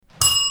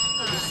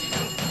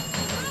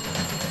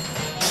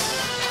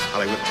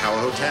Hollywood Tower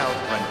Hotel,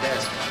 front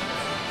desk.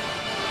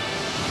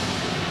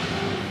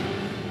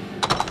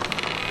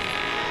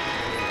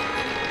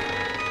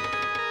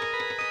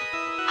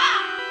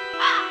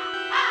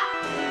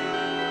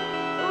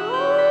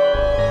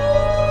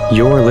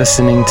 You're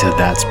listening to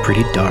That's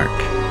Pretty Dark,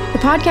 the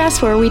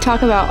podcast where we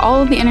talk about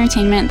all of the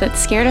entertainment that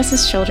scared us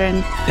as children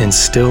and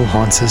still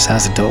haunts us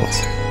as adults.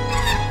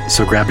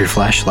 So grab your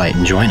flashlight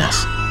and join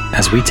us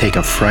as we take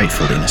a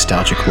frightfully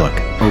nostalgic look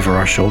over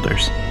our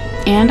shoulders.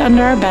 And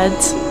under our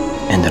beds.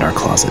 And in our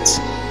closets.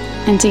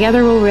 And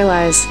together we'll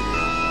realize,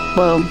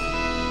 whoa,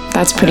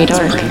 that's pretty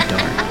dark. Pretty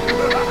dark.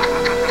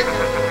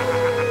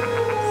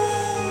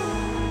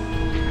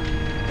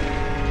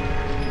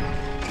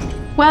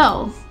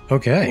 Well,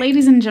 okay.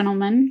 Ladies and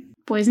gentlemen,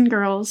 boys and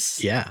girls,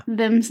 yeah,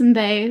 thems and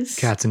theys,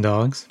 cats and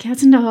dogs,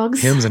 hims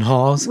and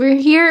haws. We're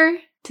here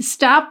to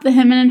stop the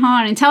hemming and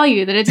hawing and tell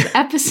you that it's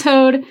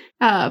episode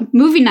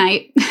movie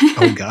night.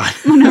 Oh God,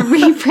 I'm gonna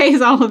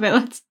rephrase all of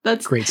it.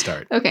 That's great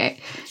start. Okay,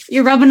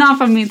 you're rubbing off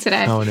on me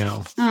today. Oh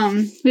no.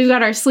 We've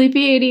got our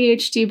sleepy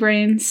ADHD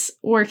brains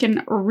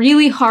working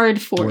really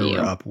hard for you.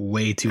 We're up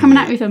way too coming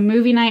late. out with a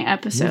movie night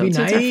episode. Movie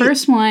so night. It's our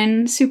first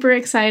one. Super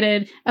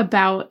excited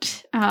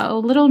about a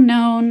little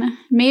known,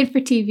 made for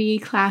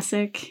TV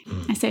classic.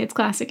 I say it's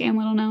classic and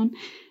little known,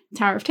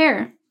 Tower of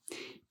Terror.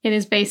 It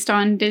is based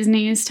on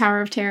Disney's Tower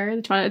of Terror,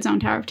 the Twilight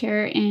Zone Tower of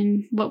Terror,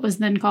 in what was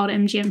then called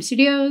MGM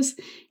Studios.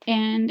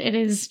 And it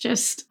is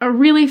just a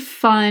really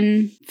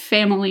fun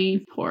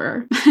family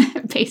horror,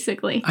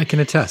 basically. I can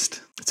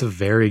attest. It's a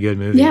very good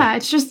movie. Yeah,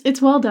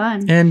 it's well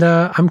done. And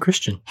I'm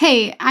Christian.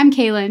 Hey, I'm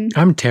Kaylin.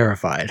 I'm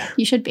terrified.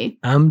 You should be.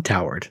 I'm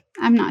towered.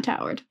 I'm not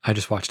towered. I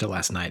just watched it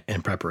last night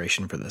in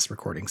preparation for this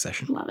recording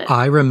session. Love it.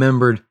 I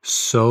remembered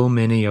so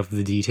many of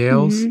the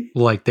details.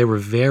 Like they were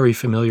very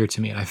familiar to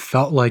me. I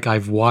felt like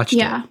I've watched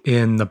it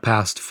in the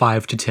past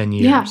 5 to 10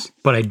 years,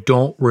 but I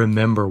don't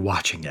remember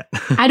watching it.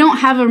 I don't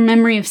have a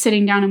memory of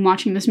sitting down and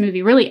watching this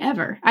movie, really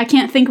ever. I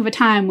can't think of a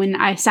time when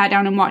I sat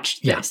down and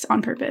watched this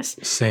on purpose.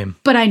 Same.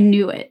 But I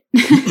knew it.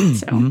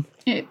 So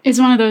it's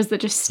one of those that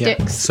just sticks.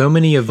 Yeah. So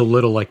many of the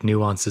little like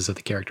nuances of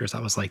the characters,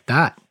 I was like,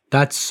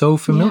 that's so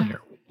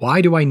familiar.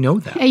 Why do I know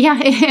that? Yeah,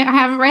 I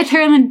have it right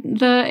there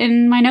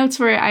in my notes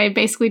where I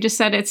basically just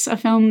said it's a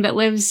film that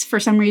lives for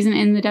some reason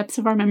in the depths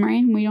of our memory,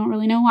 and we don't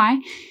really know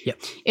why. Yep.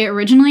 It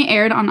originally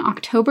aired on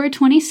October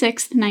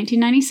 26th,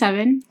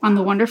 1997 on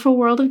The Wonderful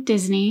World of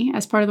Disney,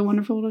 as part of The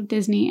Wonderful World of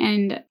Disney,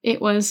 and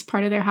it was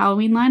part of their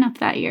Halloween lineup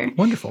that year.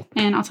 Wonderful.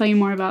 And I'll tell you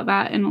more about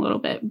that in a little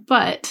bit.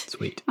 But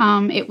sweet.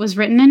 It was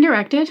written and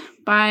directed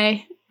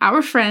by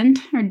our friend,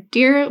 our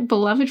dear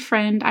beloved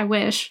friend, I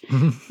wish,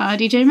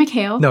 DJ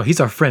McHale. No,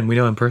 he's our friend. We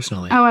know him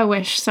personally. Oh, I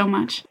wish so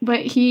much. But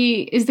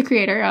he is the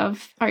creator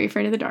of Are You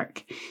Afraid of the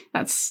Dark?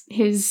 That's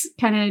his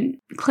kind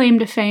of claim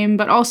to fame,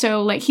 but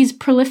also like he's a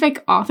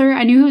prolific author.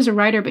 I knew he was a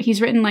writer, but he's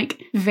written like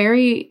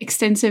very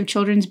extensive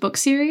children's book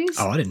series.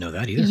 Oh, I didn't know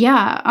that either.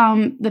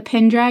 Yeah, the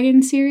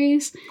Pendragon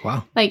series.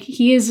 Wow. Like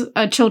he is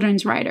a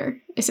children's writer,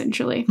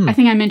 essentially. I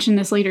think I mentioned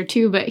this later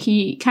too, but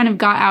he kind of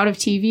got out of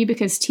TV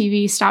because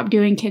TV stopped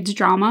doing kids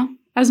drama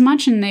as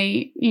much, and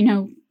they,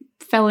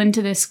 fell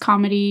into this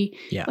comedy,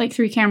 like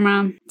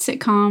 3-camera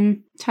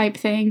sitcom type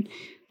thing,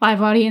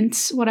 live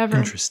audience, whatever.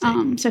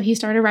 Interesting. So he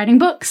started writing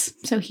books.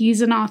 So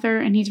he's an author,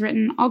 and he's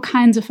written all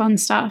kinds of fun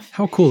stuff.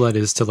 How cool that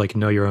is to like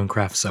know your own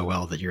craft so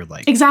well that you're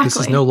like, exactly, this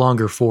is no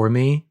longer for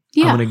me.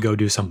 Yeah. I'm going to go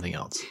do something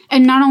else.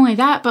 And not only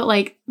that, but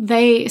like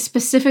they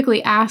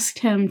specifically asked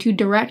him to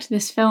direct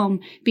this film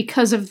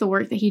because of the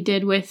work that he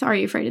did with Are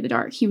You Afraid of the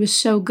Dark? He was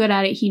so good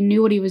at it. He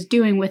knew what he was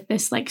doing with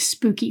this like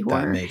spooky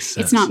horror. That makes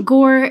sense. It's not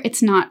gore.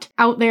 It's not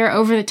out there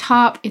over the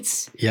top.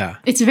 It's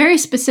very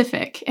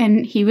specific.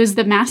 And he was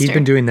the master. He's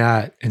been doing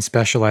that and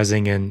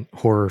specializing in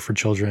horror for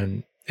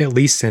children at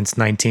least since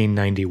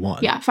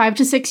 1991. Yeah, 5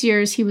 to 6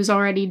 years he was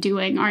already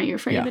doing Are You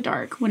Afraid of the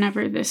Dark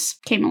whenever this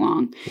came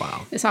along.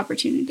 Wow. This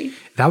opportunity.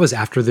 That was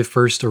after the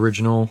first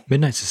original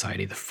Midnight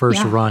Society, the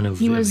first run of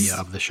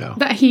the show.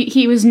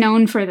 He was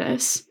known for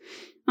this,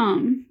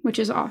 which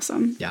is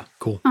awesome. Yeah,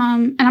 cool.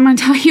 And I'm going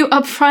to tell you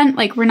up front,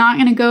 like, we're not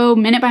going to go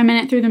minute by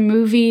minute through the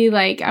movie.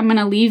 Like, I'm going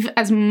to leave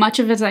as much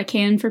of it as I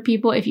can for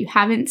people, if you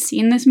haven't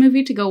seen this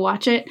movie, to go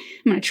watch it.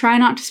 I'm going to try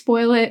not to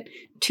spoil it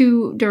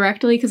too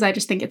directly because I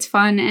just think it's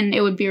fun and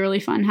it would be a really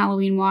fun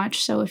Halloween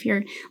watch. So if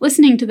you're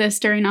listening to this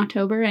during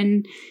October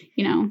and,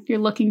 you're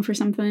looking for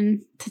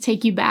something to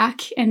take you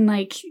back and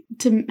like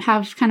to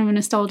have kind of a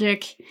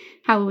nostalgic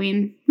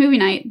Halloween movie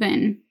night,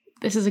 then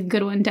this is a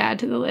good one to add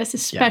to the list,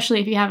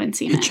 especially if you haven't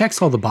seen it. It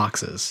checks all the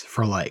boxes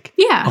for like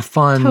a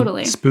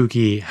fun,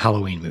 spooky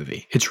Halloween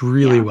movie. It's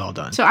really well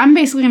done. So I'm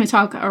basically going to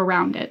talk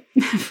around it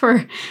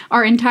for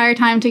our entire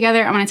time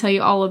together. I'm going to tell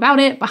you all about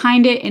it,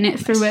 behind it, in it,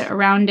 through it,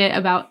 around it,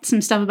 about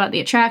some stuff about the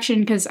attraction,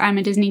 because I'm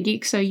a Disney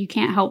geek, so you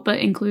can't help but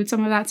include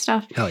some of that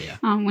stuff. Hell yeah.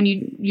 When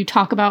you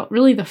talk about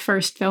really the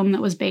first film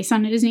that was based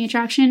on a Disney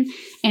attraction,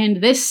 and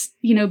this,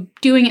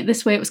 doing it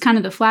this way, it was kind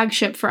of the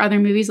flagship for other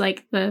movies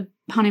like the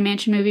Haunted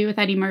Mansion movie with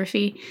Eddie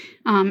Murphy,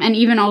 and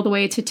even all the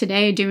way to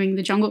today doing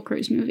the Jungle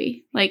Cruise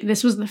movie. Like,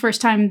 this was the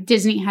first time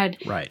Disney had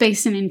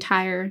based an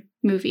entire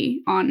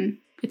movie on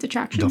its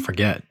attraction. Don't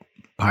forget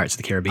Pirates of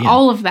the Caribbean.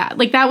 All of that.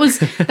 Like that was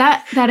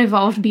that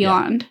evolved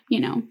beyond,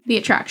 the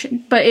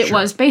attraction. But it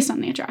was based on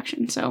the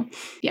attraction. So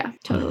yeah,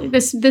 totally.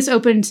 This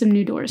opened some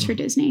new doors for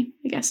Disney,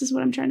 I guess is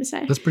what I'm trying to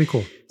say. That's pretty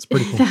cool. It's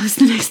pretty cool. That was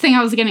the next thing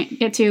I was gonna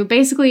get to.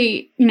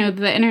 Basically,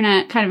 the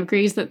internet kind of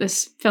agrees that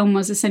this film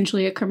was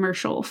essentially a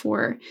commercial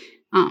for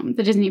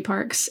the Disney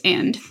parks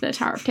and the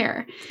Tower of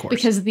Terror. Of course.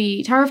 Because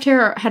the Tower of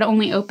Terror had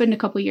only opened a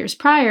couple years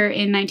prior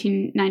in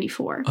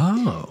 1994.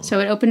 Oh.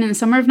 So it opened in the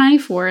summer of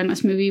 94, and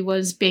this movie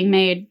was being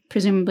made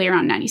presumably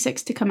around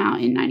 96 to come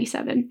out in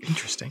 97.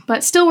 Interesting.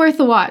 But still worth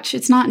the watch.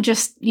 It's not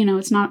just,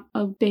 it's not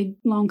a big,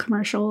 long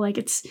commercial. Like,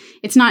 it's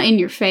not in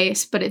your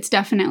face, but it's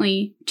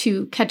definitely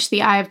to catch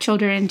the eye of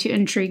children, to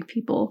intrigue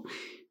people,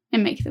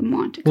 and make them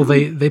want to come.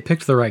 Well, they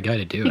picked the right guy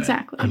to do it.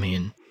 Exactly. I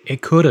mean,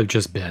 it could have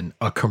just been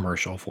a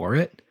commercial for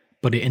it,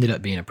 but it ended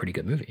up being a pretty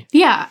good movie.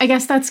 Yeah, I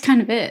guess that's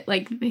kind of it.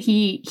 Like,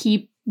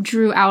 he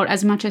drew out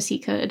as much as he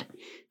could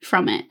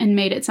from it and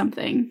made it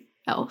something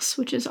else,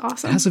 which is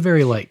awesome. It has a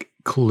very,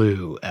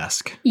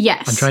 Clue-esque.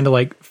 Yes. I'm trying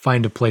to,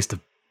 find a place to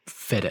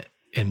fit it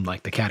in,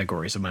 the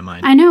categories of my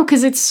mind. I know,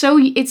 because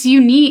it's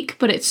unique,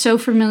 but it's so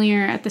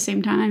familiar at the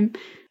same time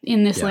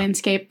in this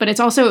landscape. But it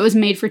was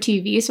made for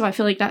TV, so I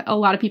feel like that a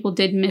lot of people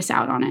did miss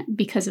out on it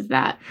because of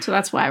that. So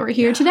that's why we're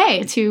here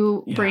today,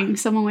 to bring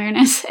some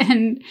awareness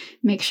and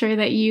make sure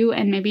that you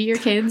and maybe your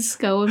kids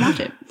go and watch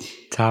it.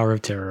 Tower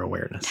of Terror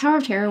awareness. Tower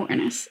of Terror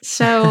awareness.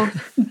 So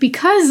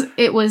because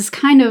it was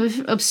kind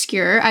of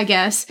obscure, I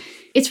guess,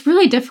 it's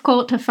really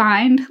difficult to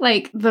find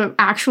the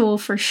actual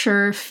for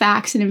sure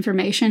facts and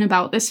information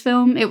about this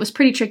film. It was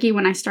pretty tricky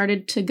when I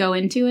started to go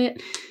into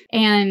it.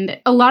 And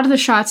a lot of the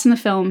shots in the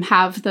film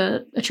have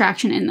the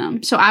attraction in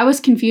them. So I was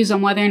confused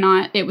on whether or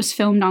not it was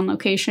filmed on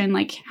location,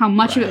 how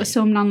much of it was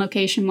filmed on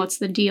location, what's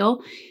the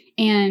deal.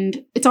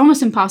 And it's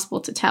almost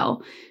impossible to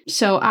tell.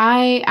 So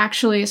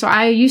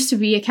I used to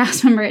be a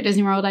cast member at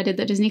Disney World. I did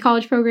the Disney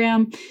College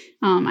program.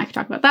 I could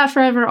talk about that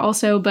forever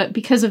also, but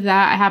because of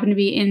that, I happen to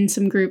be in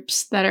some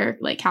groups that are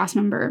cast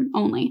member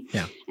only.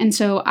 Yeah. And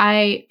so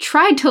I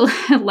tried to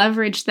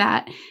leverage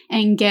that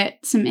and get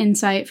some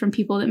insight from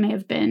people that may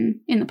have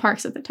been in the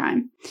parks at the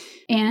time.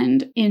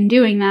 And in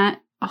doing that,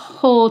 a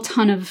whole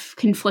ton of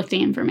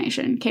conflicting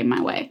information came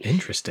my way.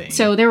 Interesting.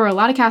 So there were a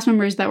lot of cast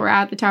members that were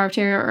at the Tower of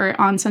Terror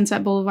or on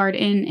Sunset Boulevard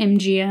in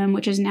MGM,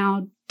 which is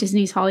now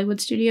Disney's Hollywood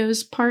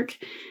Studios park.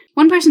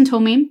 One person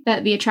told me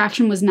that the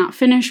attraction was not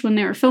finished when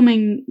they were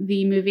filming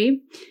the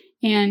movie,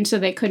 and so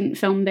they couldn't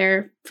film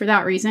there for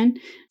that reason.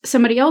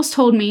 Somebody else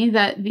told me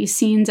that the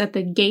scenes at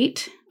the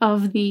gate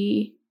of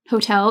the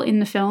hotel in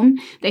the film,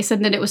 they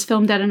said that it was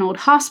filmed at an old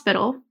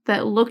hospital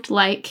that looked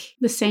like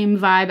the same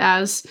vibe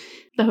as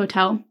the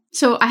hotel.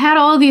 So I had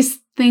all of these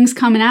things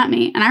coming at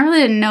me, and I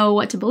really didn't know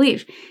what to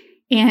believe.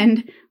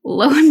 And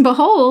lo and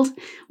behold,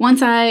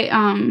 once I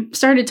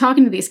started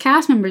talking to these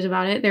cast members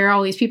about it, there are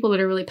all these people that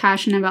are really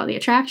passionate about the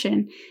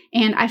attraction.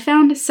 And I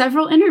found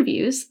several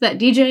interviews that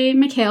DJ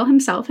McHale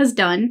himself has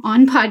done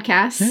on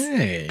podcasts.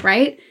 Hey.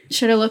 Right?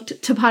 Should have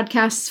looked to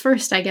podcasts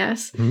first, I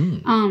guess.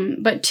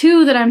 But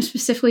two that I'm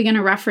specifically going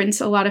to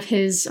reference a lot of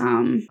his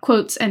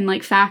quotes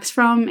and facts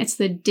from. It's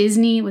the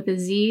Disney with a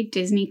Z,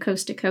 Disney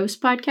Coast to Coast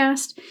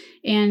podcast,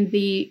 and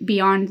the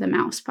Beyond the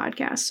Mouse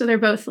podcast. So they're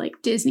both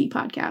Disney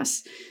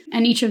podcasts.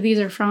 And each of these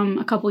are from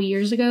a couple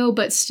years ago,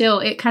 but still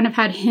it kind of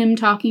had him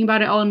talking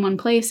about it all in one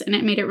place, and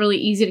it made it really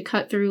easy to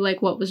cut through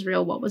what was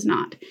real, what was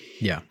not.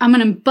 Yeah. I'm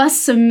going to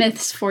bust some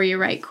myths for you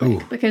right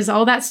quick, because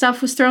all that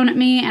stuff was thrown at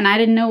me and I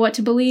didn't know what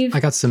to believe. I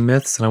got some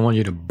myths and I want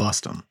you to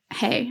bust them.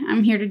 Hey,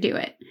 I'm here to do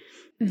it.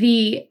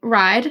 The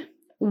ride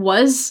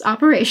was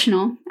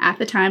operational at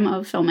the time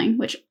of filming,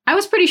 which I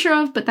was pretty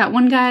sure of, but that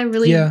one guy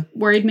really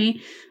worried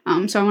me.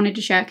 So I wanted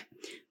to check.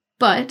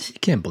 But you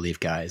can't believe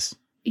guys.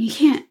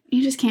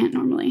 You just can't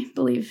normally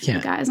believe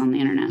the guys on the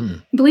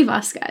internet. Believe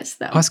us guys,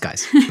 though. Us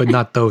guys, but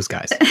not those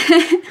guys.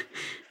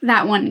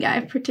 That one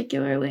guy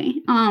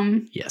particularly.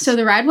 Yes. So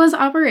the ride was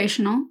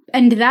operational,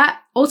 and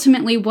that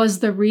ultimately was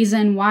the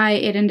reason why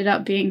it ended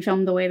up being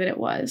filmed the way that it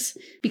was.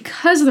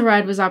 Because the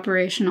ride was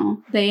operational,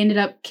 they ended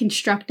up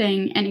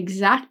constructing an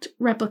exact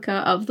replica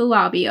of the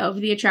lobby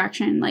of the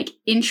attraction,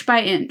 inch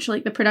by inch.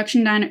 The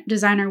production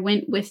designer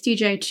went with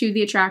DJ to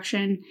the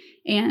attraction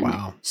and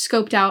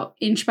scoped out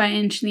inch by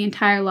inch the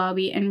entire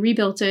lobby and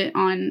rebuilt it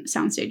on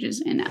sound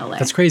stages in LA.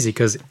 That's crazy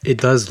because it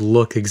does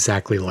look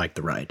exactly like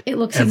the ride. It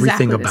looks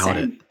everything exactly the about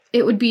same. it.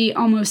 It would be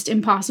almost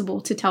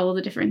impossible to tell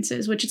the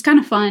differences, which is kind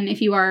of fun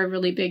if you are a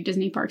really big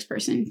Disney parks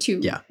person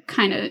to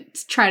kind of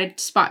try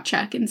to spot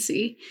check and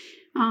see.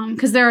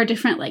 Because there are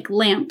different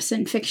lamps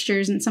and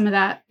fixtures, and some of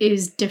that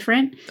is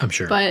different. I'm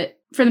sure. But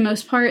for the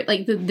most part,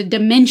 the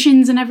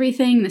dimensions and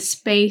everything, the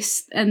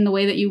space and the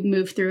way that you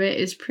move through it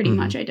is pretty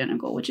much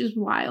identical, which is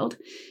wild.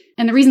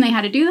 And the reason they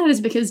had to do that is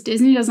because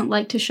Disney doesn't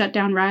like to shut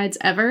down rides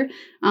ever.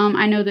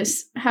 I know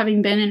this,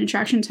 having been an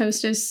attractions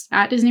hostess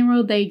at Disney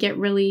World,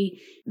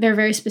 they're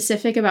very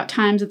specific about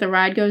times that the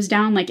ride goes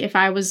down.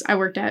 I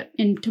worked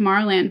in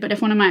Tomorrowland, but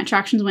if one of my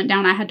attractions went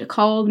down, I had to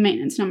call the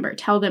maintenance number,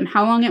 tell them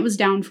how long it was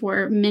down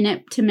for,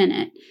 minute to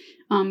minute.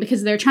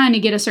 because they're trying to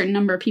get a certain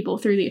number of people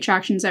through the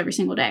attractions every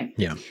single day.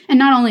 Yeah. And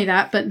not only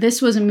that, but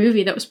this was a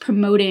movie that was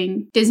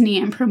promoting Disney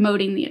and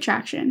promoting the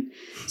attraction.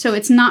 So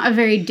it's not a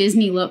very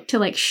Disney look to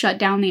like shut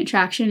down the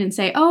attraction and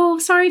say, oh,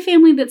 sorry,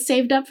 family that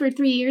saved up for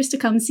 3 years to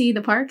come see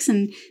the parks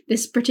and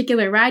this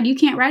particular ride, you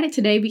can't ride it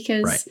today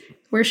because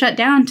we're shut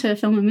down to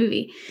film a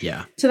movie.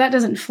 Yeah. So that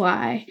doesn't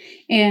fly.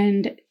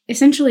 And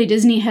essentially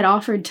Disney had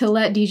offered to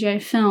let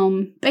DJ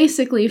film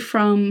basically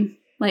from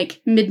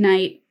like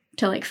midnight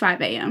to like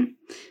 5 a.m.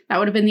 That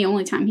would have been the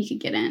only time he could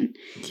get in.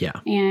 Yeah.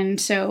 And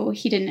so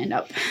he didn't end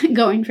up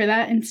going for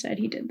that. Instead,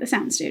 he did the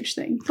soundstage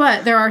thing.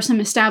 But there are some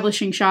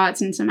establishing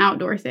shots and some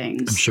outdoor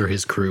things. I'm sure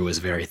his crew was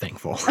very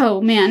thankful.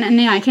 Oh, man. And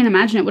yeah, I can't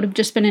imagine it would have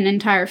just been an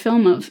entire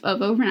film of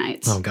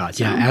overnights. Oh, God.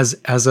 So. Yeah.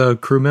 As a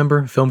crew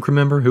member, film crew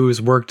member who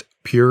has worked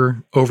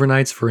pure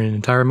overnights for an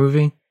entire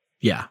movie,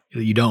 yeah,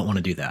 you don't want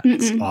to do that.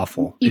 It's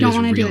awful. You don't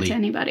want to do it to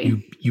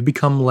anybody. You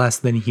become less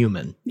than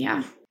human.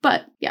 Yeah.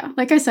 But yeah,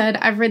 like I said,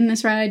 I've ridden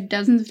this ride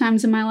dozens of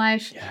times in my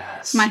life.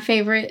 Yes. My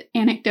favorite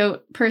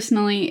anecdote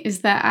personally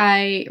is that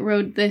I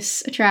rode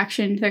this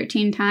attraction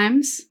 13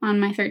 times on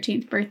my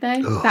 13th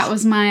birthday. Ugh. That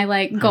was my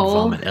like goal. I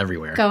vomit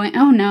everywhere.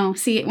 Oh no.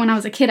 See, when I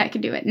was a kid, I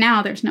could do it.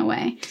 Now there's no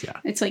way. Yeah.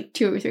 It's like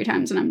 2 or 3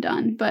 times and I'm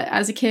done. But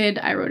as a kid,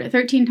 I rode it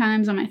 13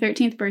 times on my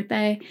 13th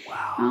birthday.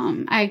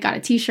 Wow. I got a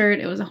t-shirt.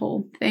 It was a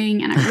whole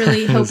thing. And I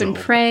really hope and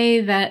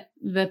pray that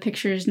the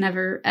pictures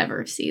never,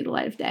 ever see the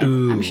light of day.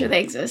 Ooh. I'm sure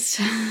they exist.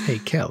 Hey,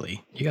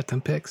 Kelly, you got them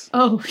pics?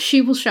 Oh,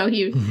 she will show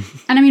you.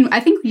 And I mean,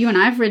 I think you and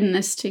I have ridden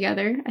this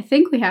together. I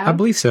think we have. I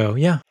believe so,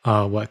 yeah.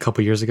 A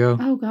couple years ago?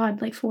 Oh,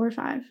 God, like 4 or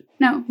 5.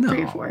 No,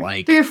 3 or 4.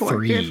 Like 3 or 4.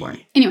 3. 3 or 4.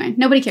 Anyway,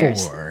 nobody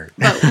cares. 4.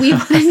 But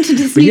we've been to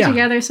Disney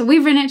together, so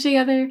we've ridden it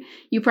together.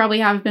 You probably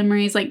have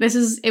memories. Like,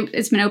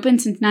 it's been open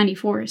since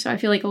 94, so I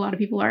feel like a lot of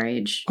people our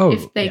age,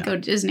 if they go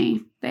to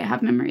Disney, they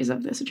have memories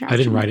of this attraction. I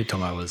didn't ride it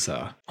till I was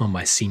on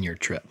my senior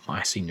trip,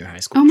 my senior high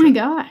school trip. Oh my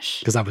gosh.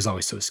 Because I was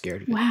always so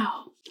scared of it.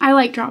 Wow. I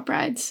like drop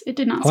rides. It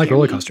did not scare me. I like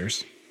roller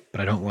coasters, but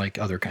I don't like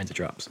other kinds of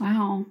drops.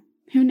 Wow.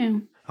 Who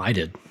knew? I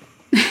did.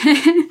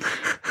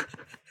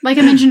 Like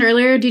I mentioned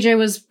earlier, DJ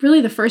was really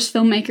the first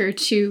filmmaker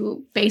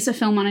to base a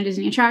film on a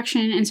Disney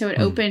attraction, and so it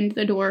opened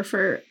the door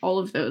for all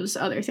of those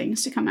other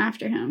things to come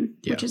after him,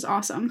 which is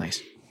awesome.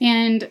 Nice.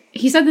 And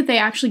he said that they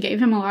actually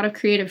gave him a lot of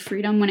creative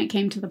freedom when it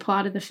came to the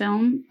plot of the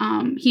film.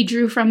 He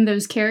drew from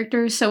those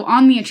characters. So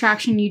on the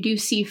attraction, you do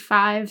see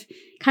 5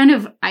 kind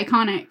of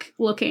iconic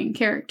looking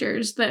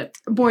characters that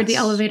board the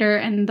elevator,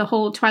 and the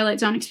whole Twilight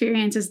Zone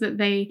experience is that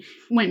they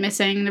went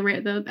missing.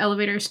 The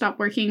elevator stopped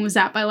working, was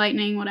zapped by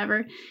lightning,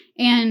 whatever.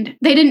 And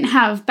they didn't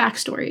have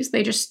backstories.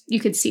 You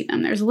could see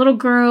them. There's a little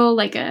girl,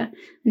 like a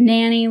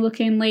nanny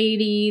looking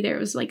lady. There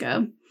was like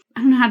I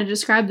don't know how to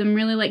describe them,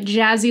 really like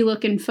jazzy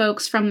looking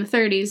folks from the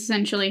 30s,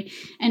 essentially.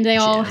 And they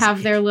all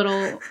have their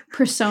little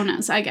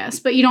personas, I guess.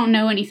 But you don't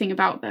know anything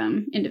about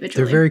them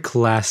individually. They're very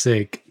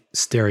classic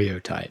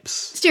stereotypes.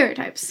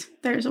 Stereotypes.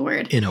 There's a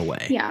word. In a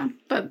way. Yeah.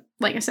 But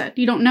like I said,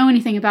 you don't know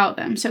anything about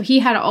them. So he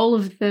had all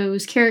of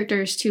those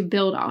characters to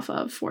build off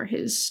of for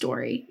his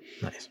story.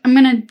 Nice. I'm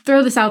going to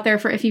throw this out there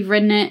for if you've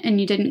ridden it and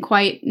you didn't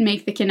quite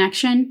make the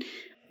connection.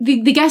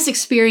 The guest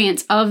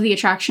experience of the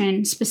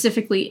attraction,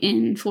 specifically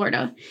in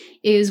Florida,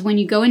 is when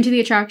you go into the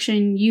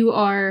attraction, you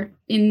are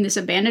in this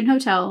abandoned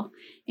hotel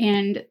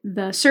and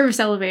the service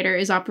elevator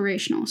is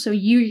operational. So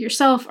you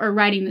yourself are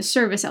riding the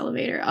service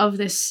elevator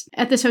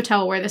at this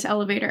hotel where this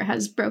elevator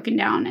has broken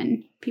down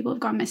and people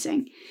have gone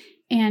missing.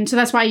 And so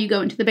that's why you go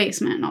into the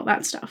basement and all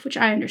that stuff, which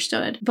I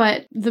understood.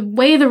 But the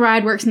way the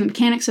ride works and the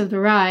mechanics of the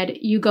ride,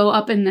 you go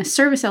up in the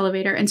service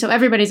elevator. And so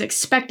everybody's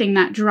expecting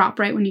that drop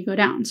right when you go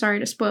down. Sorry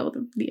to spoil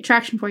the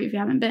attraction for you if you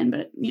haven't been,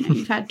 but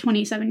you've had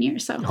 27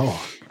 years. So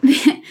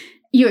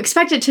you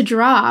expect it to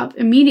drop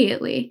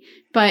immediately,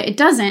 but it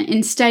doesn't.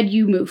 Instead,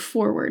 you move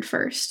forward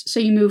first. So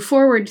you move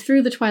forward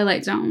through the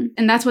Twilight Zone.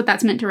 And that's what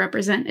that's meant to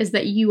represent, is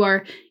that you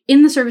are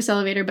in the service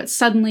elevator, but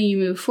suddenly you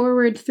move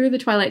forward through the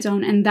Twilight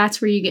Zone, and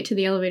that's where you get to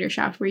the elevator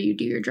shaft where you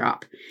do your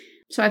drop.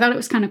 So I thought it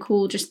was kind of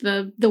cool, just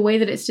the way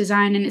that it's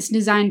designed, and it's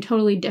designed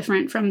totally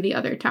different from the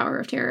other Tower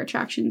of Terror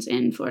attractions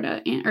in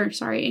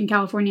in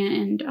California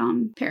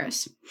and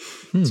Paris.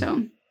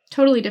 So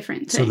totally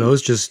different thing. So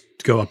those just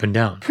go up and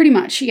down? Pretty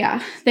much,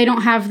 yeah. They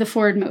don't have the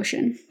forward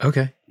motion.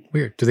 Okay.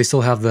 Weird. Do they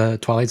still have the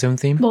Twilight Zone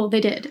theme? Well, they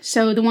did.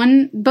 So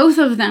both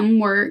of them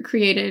were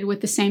created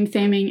with the same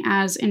theming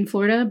as in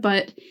Florida,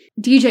 but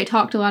DJ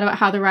talked a lot about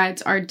how the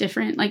rides are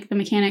different, like the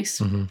mechanics.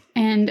 Mm-hmm.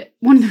 And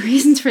one of the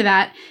reasons for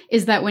that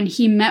is that when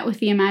he met with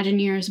the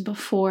Imagineers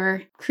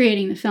before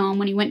creating the film,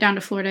 when he went down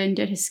to Florida and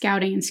did his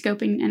scouting and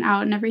scoping and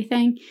out and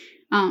everything,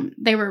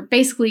 they were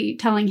basically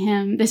telling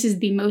him this is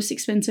the most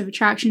expensive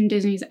attraction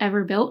Disney's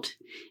ever built.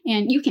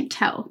 And you can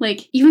tell,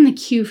 like, even the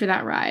queue for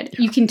that ride,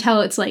 you can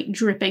tell it's like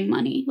dripping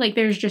money. Like,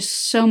 there's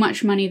just so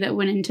much money that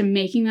went into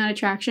making that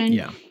attraction.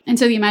 Yeah. And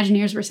so the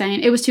Imagineers were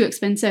saying it was too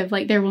expensive.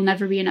 Like, there will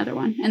never be another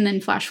one. And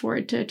then flash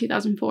forward to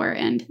 2004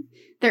 and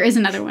there is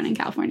another one in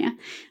California.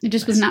 It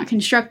just was not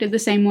constructed the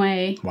same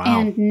way. Wow.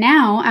 And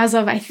now, as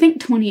of, I think,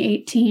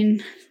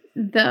 2018,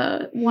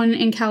 the one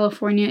in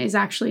California is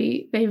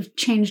actually, they've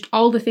changed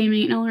all the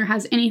theming. It no longer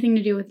has anything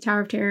to do with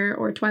Tower of Terror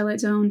or Twilight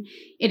Zone.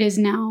 It is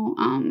now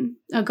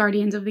a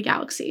Guardians of the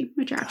Galaxy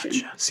attraction.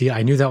 Gotcha. See,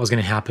 I knew that was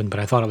going to happen, but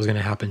I thought it was going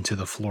to happen to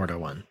the Florida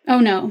one. Oh,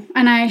 no.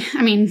 And I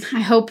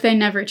hope they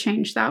never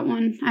change that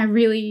one. I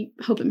really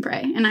hope and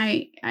pray. And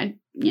I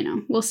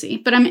we'll see.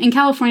 But in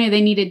California,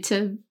 they needed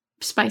to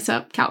spice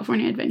up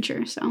California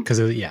Adventure. So because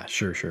yeah,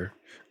 sure.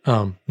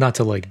 Not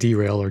to like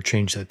derail or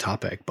change the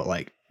topic, but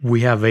like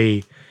we have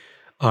a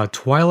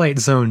Twilight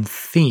Zone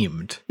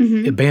themed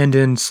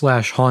abandoned /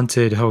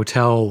 haunted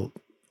hotel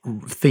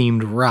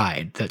themed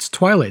ride that's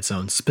Twilight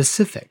Zone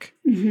specific.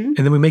 And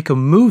then we make a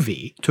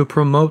movie to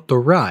promote the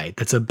ride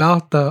that's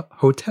about the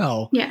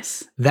hotel.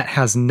 Yes. That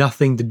has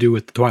nothing to do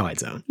with the Twilight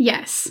Zone.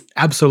 Yes.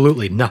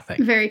 Absolutely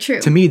nothing. Very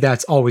true. To me,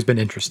 that's always been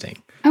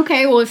interesting.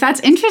 Okay, well, if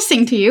that's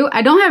interesting to you,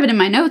 I don't have it in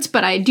my notes,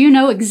 but I do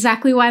know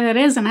exactly why that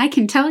is, and I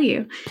can tell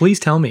you. Please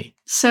tell me.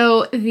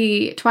 So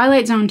the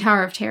Twilight Zone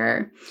Tower of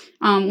Terror,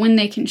 when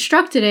they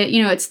constructed it,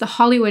 it's the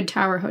Hollywood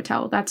Tower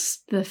Hotel. That's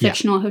the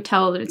fictional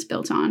hotel that it's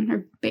built on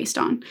or based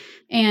on.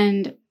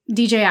 And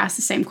DJ asked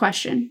the same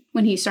question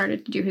when he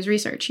started to do his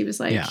research. He was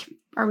like,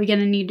 are we going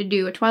to need to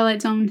do a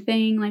Twilight Zone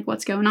thing? Like,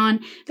 what's going on?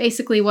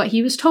 Basically, what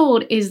he was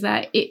told is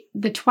that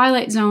the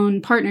Twilight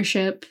Zone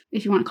partnership,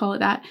 if you want to call it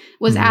that,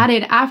 was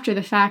added after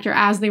the fact or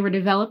as they were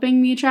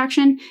developing the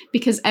attraction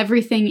because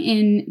everything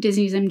in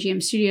Disney's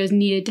MGM Studios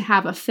needed to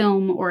have a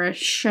film or a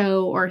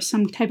show or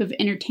some type of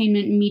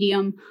entertainment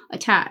medium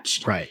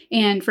attached. Right.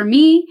 And for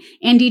me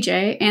and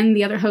DJ and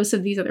the other hosts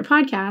of these other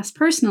podcasts,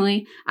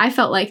 personally, I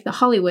felt like the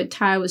Hollywood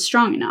tie was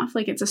strong enough.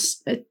 Like,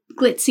 it's a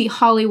glitzy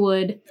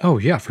Hollywood. Oh,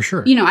 yeah, for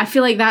sure. I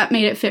feel like that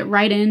made it fit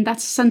right in.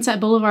 That's Sunset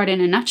Boulevard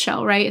in a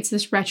nutshell, right? It's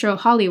this retro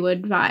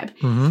Hollywood vibe.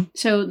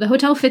 So the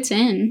hotel fits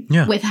in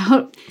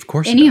without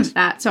any of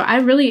that. So I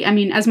really,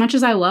 as much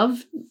as I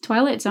love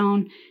Twilight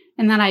Zone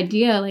and that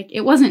idea, like,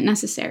 it wasn't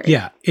necessary.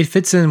 Yeah, it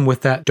fits in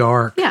with that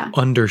dark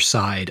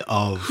underside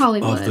of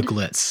Hollywood, of the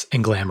glitz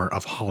and glamour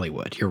of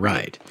Hollywood. You're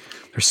right.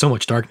 There's so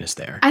much darkness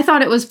there. I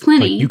thought it was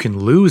plenty. Like, you can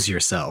lose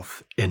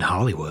yourself in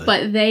Hollywood.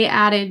 But they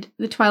added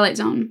the Twilight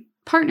Zone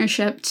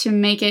partnership to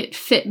make it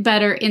fit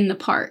better in the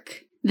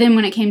park. Then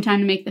when it came time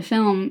to make the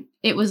film,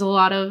 it was a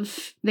lot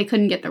of, they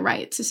couldn't get the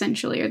rights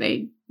essentially, or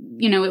they,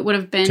 it would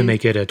have been to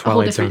make it a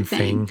Twilight Zone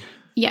thing.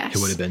 Yes.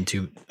 It would have been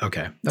too,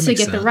 okay. That to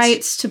get sense. The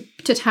rights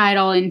to tie it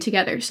all in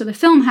together. So the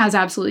film has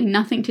absolutely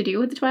nothing to do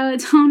with the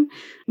Twilight Zone.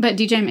 But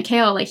DJ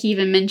McHale, like, he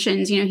even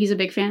mentions, he's a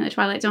big fan of the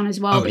Twilight Zone as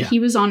well. But he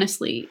was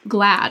honestly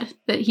glad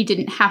that he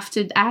didn't have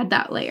to add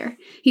that layer.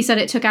 He said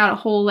it took out a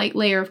whole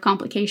layer of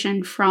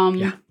complication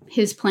from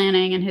his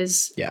planning and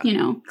his,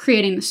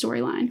 creating the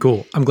storyline.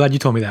 Cool. I'm glad you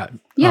told me that.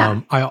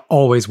 Yeah. I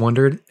always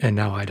wondered, and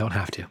now I don't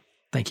have to.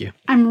 Thank you.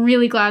 I'm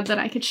really glad that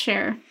I could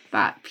share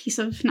that piece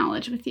of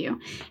knowledge with you.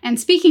 And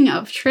speaking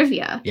of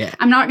trivia,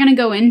 I'm not going to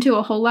go into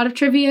a whole lot of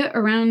trivia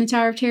around the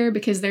Tower of Terror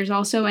because there's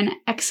also an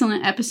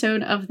excellent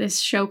episode of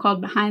this show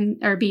called Behind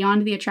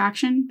the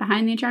Attraction.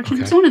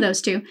 Okay. It's one of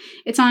those two.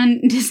 It's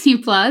on Disney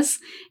Plus,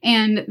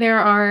 and there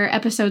are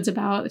episodes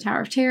about the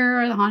Tower of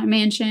Terror, the Haunted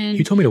Mansion.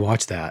 You told me to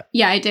watch that.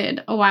 Yeah, I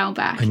did a while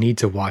back. I need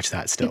to watch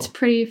that still. It's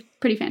pretty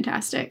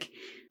fantastic.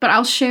 But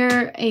I'll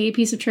share a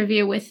piece of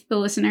trivia with the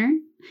listener.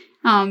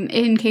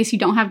 In case you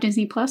don't have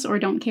Disney Plus or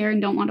don't care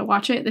and don't want to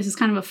watch it, this is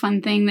kind of a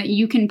fun thing that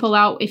you can pull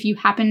out if you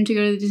happen to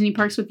go to the Disney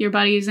parks with your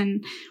buddies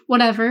and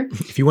whatever.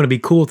 If you want to be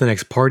cool at the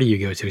next party you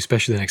go to,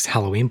 especially the next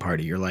Halloween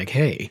party, you're like,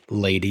 hey,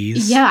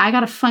 ladies. Yeah, I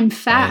got a fun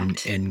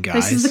fact. And guys.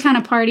 This is the kind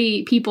of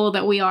party people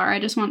that we are. I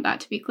just want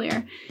that to be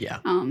clear. Yeah.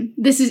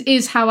 This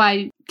is how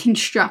I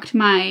construct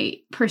my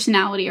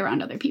personality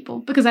around other people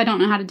because I don't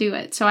know how to do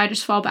it. So I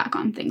just fall back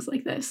on things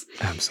like this.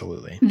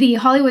 Absolutely. The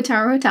Hollywood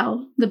Tower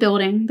Hotel, the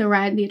building, the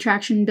ride, the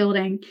attraction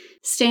building,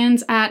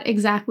 stands at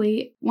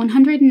exactly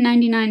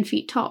 199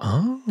 feet tall.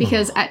 Oh.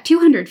 Because at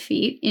 200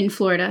 feet in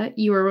Florida,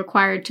 you are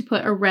required to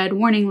put a red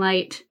warning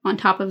light on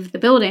top of the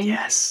building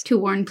to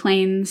warn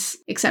planes,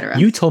 etc.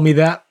 You told me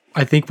that,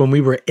 I think, when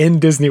we were in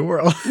Disney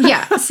World.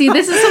 Yeah. See,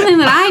 this is something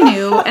that I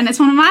knew, and it's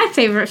one of my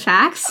favorite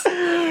facts.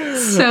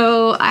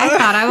 So I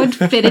thought I would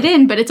fit it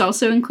in, but it's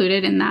also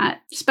included in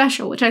that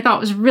special, which I thought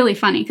was really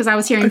funny because I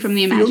was hearing from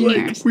the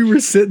Imagineers. Like we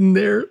were sitting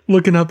there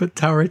looking up at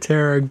Tower of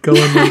Terror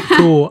going like,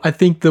 cool, I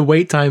think the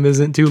wait time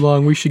isn't too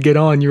long. We should get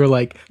on. You were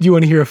like, do you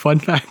want to hear a fun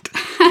fact?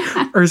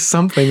 Or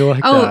something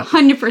like that. Oh,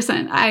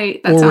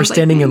 100%. Or we're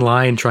standing in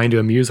line trying to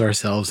amuse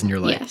ourselves and you're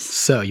like,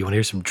 so you want to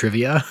hear some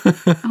trivia?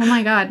 Oh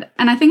my God.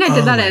 And I think I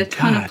did that at a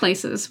ton of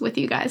places with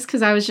you guys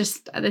because I was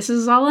just, this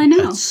is all I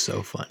know. That's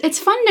so fun. It's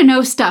fun to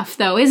know stuff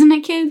though, isn't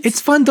it, kids? It's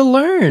fun to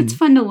learn. It's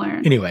fun to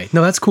learn. Anyway,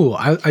 no, that's cool.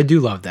 I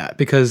do love that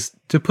because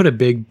to put a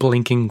big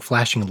blinking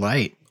flashing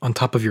light on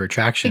top of your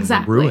attraction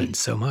would ruin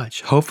so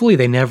much. Hopefully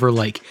they never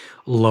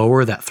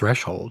lower that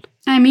threshold.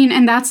 I mean,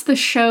 and that's the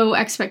show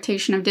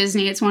expectation of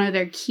Disney. It's one of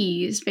their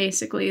keys,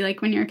 basically.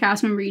 Like when you're a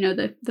cast member, you know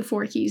the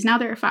 4 keys. Now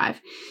there are 5.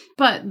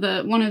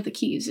 But one of the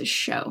keys is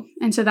show.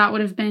 And so that would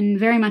have been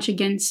very much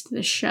against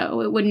the show.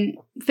 It wouldn't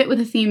fit with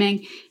the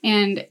theming.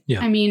 And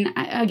I mean,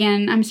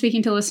 again, I'm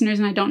speaking to listeners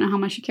and I don't know how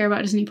much you care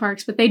about Disney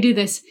parks, but they do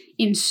this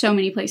in so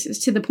many places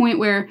to the point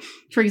where,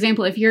 for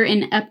example, if you're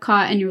in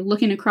Epcot and you're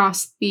looking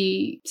across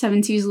the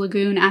Seven Seas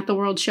Lagoon at the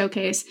World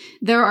Showcase,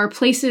 there are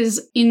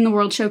places in the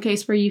World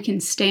Showcase where you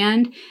can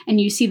stand and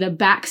you see the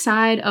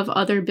backside of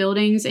other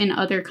buildings in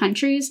other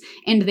countries,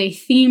 and they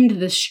themed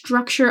the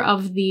structure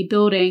of the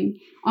building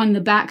on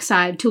the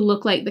backside to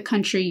look like the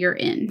country you're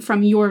in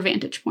from your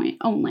vantage point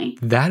only.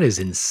 That is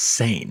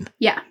insane.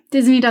 Yeah.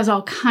 Disney does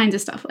all kinds of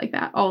stuff like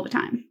that all the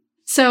time.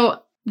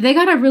 So they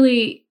got a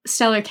really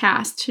stellar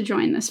cast to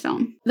join this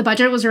film. The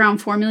budget was around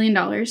 $4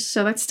 million,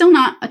 so that's still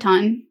not a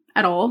ton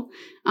at all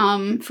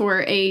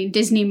for a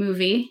Disney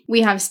movie.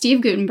 We have Steve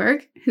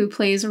Guttenberg, who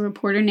plays a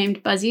reporter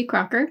named Buzzy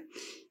Crocker.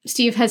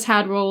 Steve has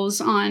had roles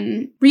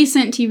on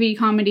recent TV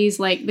comedies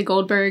like The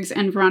Goldbergs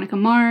and Veronica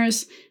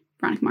Mars.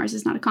 Veronica Mars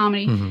is not a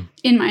comedy.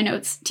 In my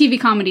notes, TV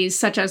comedies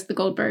such as The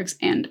Goldbergs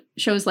and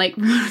shows like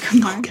Veronica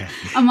Mars,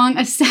 among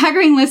a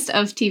staggering list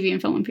of TV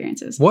and film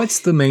appearances.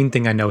 What's the main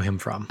thing I know him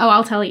from? Oh,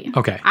 I'll tell you.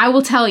 Okay. I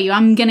will tell you.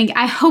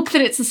 I hope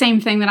that it's the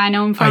same thing that I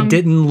know him from. I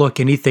didn't look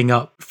anything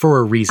up for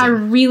a reason. I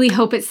really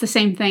hope it's the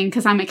same thing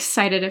because I'm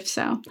excited if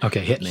so.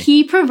 Okay, hit me.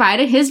 He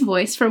provided his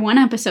voice for one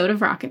episode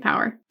of Rocket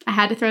Power. I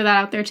had to throw that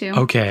out there too.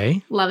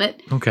 Okay. Love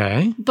it.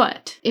 Okay.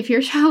 But if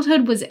your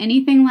childhood was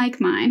anything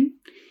like mine,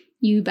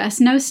 you best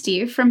know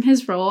Steve from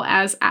his role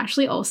as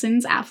Ashley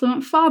Olsen's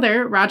affluent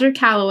father, Roger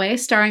Calloway,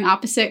 starring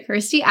opposite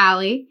Kirstie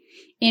Alley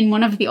in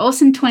one of the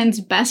Olsen twins'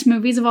 best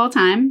movies of all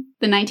time,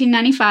 the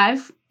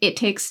 1995 It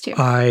Takes Two.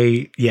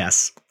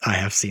 Yes, I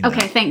have seen that.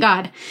 Okay, thank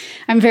God.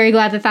 I'm very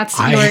glad that that's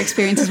your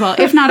experience as well.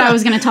 If not, I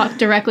was going to talk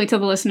directly to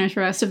the listeners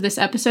for the rest of this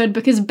episode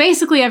because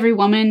basically every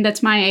woman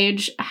that's my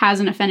age has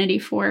an affinity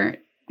for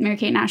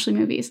Mary-Kate and Ashley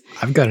movies.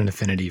 I've got an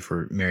affinity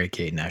for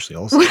Mary-Kate and Ashley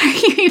Olsen. What are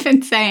you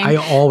even saying? I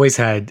always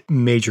had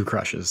major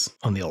crushes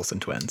on the Olsen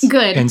twins.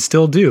 Good. And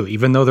still do,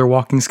 even though they're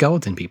walking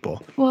skeleton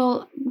people.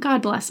 Well,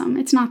 God bless them.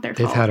 It's not their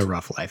fault. They've had a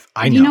rough life.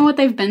 I know. You know what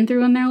they've been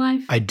through in their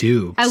life? I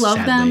do. I love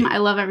sadly. them. I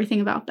love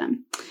everything about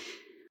them.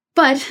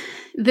 But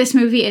this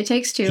movie, It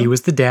Takes Two. He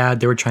was the dad.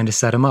 They were trying to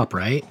set him up,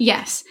 right?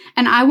 Yes.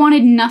 And I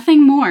wanted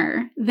nothing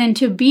more than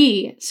to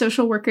be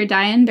social worker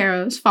Diane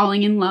Barrows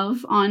falling in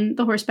love on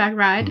the horseback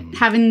ride,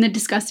 having the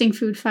disgusting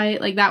food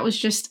fight. Like that was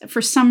just,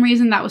 for some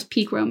reason, that was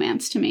peak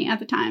romance to me at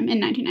the time in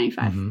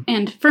 1995.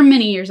 And for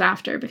many years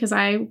after, because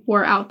I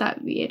wore out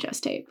that VHS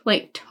tape.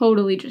 Like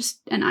totally just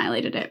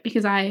annihilated it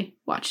because I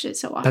watched it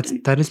so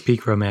often. That is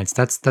peak romance.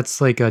 That's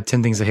like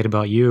 10 Things I Hate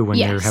About You when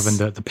they're having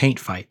the paint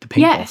fight, the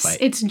paintball fight. Yes,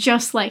 it's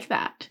just like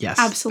that. Yes.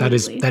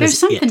 Absolutely. That There's is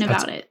something it.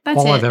 about it.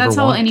 That's it. That's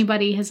all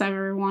anybody has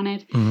ever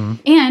wanted. Mm-hmm.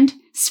 And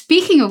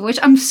speaking of which,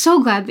 I'm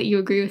so glad that you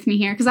agree with me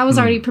here because I was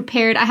already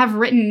prepared. I have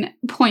written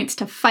points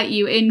to fight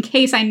you in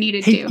case I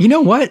needed to. You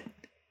know what?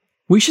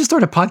 We should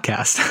start a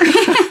podcast.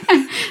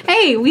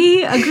 Hey,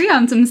 we agree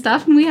on some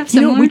stuff and we have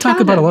similar we talk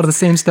about a lot of topics.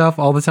 the same stuff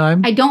all the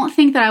time. I don't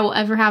think that I will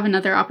ever have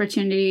another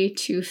opportunity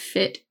to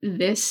fit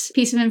this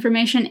piece of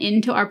information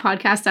into our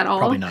podcast at all.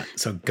 Probably not.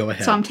 So go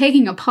ahead. So I'm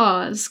taking a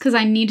pause because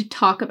I need to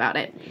talk about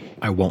it.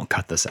 I won't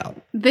cut this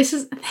out.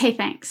 Hey,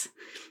 thanks.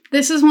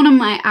 This is one of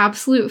my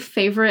absolute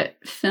favorite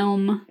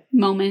film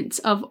moments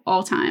of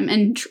all time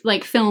and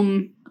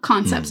film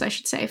concepts, I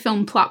should say,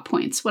 film plot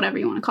points, whatever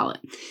you want to call it.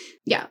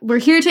 Yeah, we're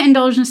here to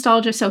indulge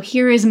nostalgia, so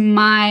here is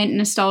my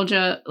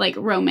nostalgia,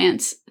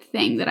 romance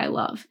thing that I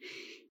love.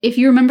 If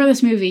you remember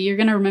this movie, you're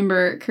going to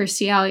remember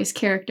Kirstie Alley's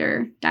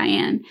character,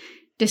 Diane,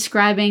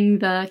 describing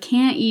the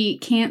can't eat,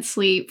 can't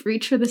sleep,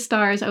 reach for the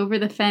stars, over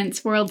the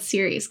fence, World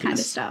Series kind of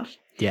stuff.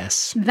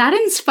 Yes. That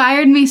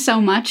inspired me so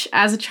much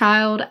as a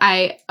child.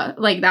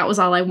 That was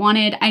all I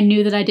wanted. I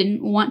knew that I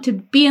didn't want to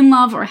be in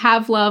love or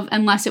have love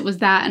unless it was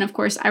that. And of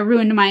course, I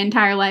ruined my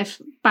entire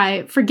life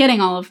by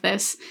forgetting all of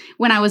this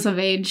when I was of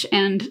age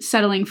and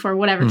settling for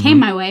whatever came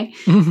my way.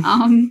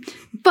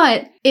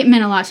 But it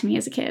meant a lot to me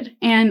as a kid.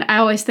 And I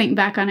always think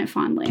back on it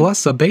fondly.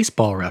 Plus a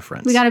baseball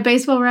reference. We got a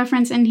baseball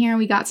reference in here.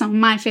 We got some of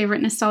my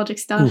favorite nostalgic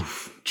stuff.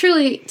 Oof.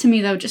 Truly, to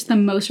me, though, just the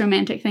most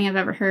romantic thing I've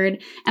ever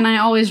heard. And I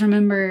always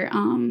remember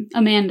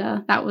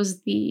Amanda. That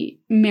was the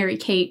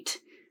Mary-Kate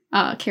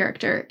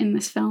character in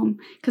this film.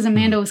 Because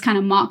Amanda was kind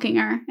of mocking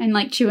her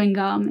and chewing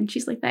gum. And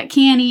she's like, that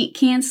can't eat,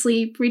 can't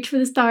sleep, reach for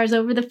the stars,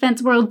 over the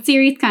fence, World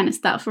Series kind of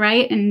stuff,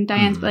 right? And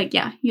Diane's like,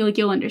 yeah,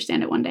 you'll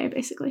understand it one day,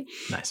 basically.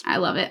 Nice. I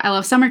love it. I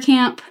love summer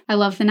camp. I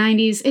love the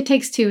 90s. It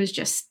Takes Two is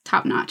just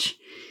top notch.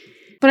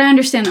 But I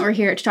understand that we're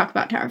here to talk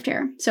about Tower of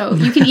Terror. So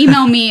you can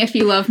email me if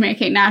you love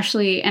Mary-Kate and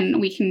Ashley,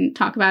 and we can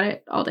talk about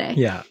it all day.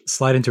 Yeah,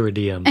 slide into her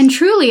DMs. And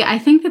truly, I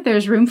think that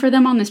there's room for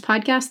them on this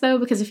podcast, though,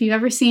 because if you've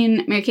ever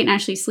seen Mary-Kate and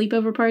Ashley's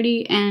Sleepover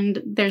Party,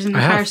 and there's an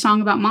entire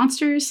song about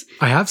monsters.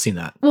 I have seen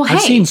that. Well, I've hey,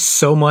 seen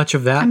so much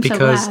of that I'm so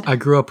because glad. I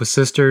grew up with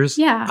sisters.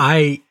 Yeah.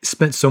 I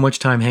spent so much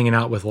time hanging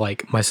out with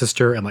my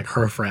sister and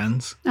her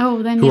friends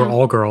Oh, then who yeah. are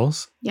all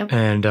girls. Yep.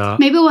 And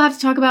Maybe we'll have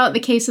to talk about the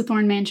Case of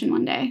Thorn Mansion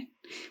one day.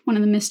 one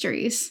of the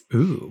mysteries.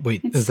 Ooh,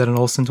 wait, is that an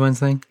Olsen Twins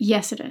thing?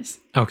 Yes, it is.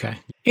 Okay.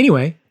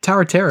 Anyway,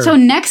 Tower of Terror. So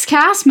next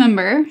cast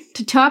member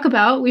to talk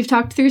about, we've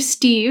talked through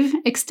Steve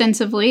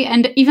extensively,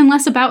 and even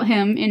less about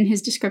him in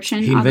his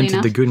description. He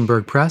invented the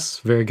Gutenberg press.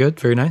 Very good.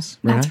 Very nice.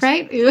 That's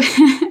right.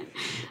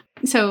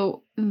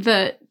 So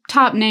the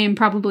top name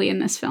probably in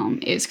this film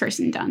is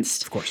Kirsten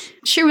Dunst. Of course.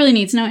 She really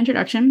needs no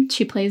introduction.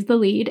 She plays the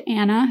lead,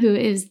 Anna, who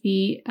is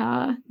the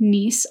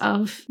niece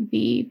of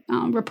the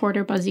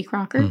reporter Buzzy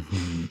Crocker.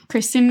 Mm-hmm.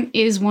 Kristen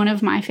is one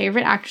of my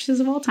favorite actresses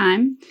of all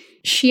time.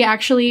 She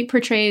actually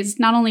portrays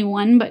not only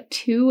one, but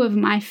two of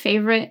my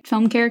favorite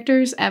film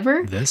characters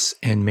ever. This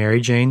and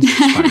Mary Jane's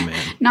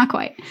Spider-Man. Not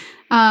quite.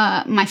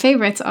 My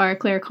favorites are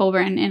Claire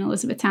Colburn in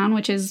Elizabethtown,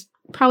 which is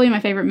probably my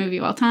favorite movie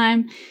of all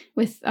time,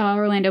 with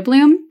Orlando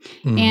Bloom.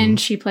 Mm-hmm. And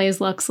she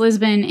plays Lux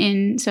Lisbon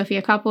in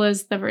Sofia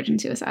Coppola's The Virgin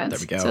Suicides. There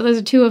we go. So those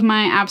are two of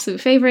my absolute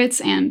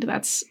favorites, and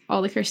that's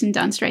all the Kirsten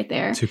Dunst right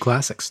there. Two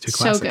classics.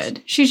 So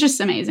good. She's just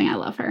amazing. I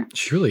love her.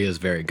 She really is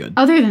very good.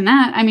 Other than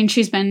that, I mean,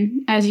 she's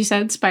been, as you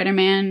said,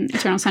 Spider-Man,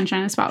 Eternal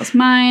Sunshine of the Spotless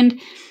Mind.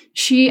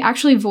 She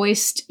actually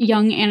voiced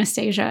young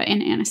Anastasia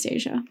in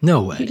Anastasia.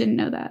 No way. You didn't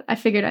know that. I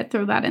figured I'd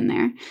throw that in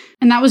there.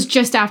 And that was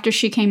just after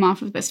she came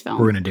off of this film.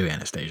 We're going to do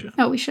Anastasia.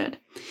 Oh, we should.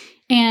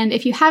 And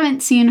if you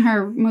haven't seen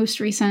her most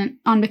recent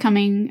On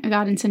Becoming a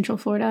God in Central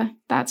Florida,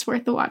 that's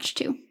worth the watch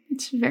too.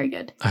 It's very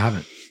good. I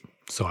haven't,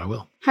 so I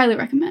will. Highly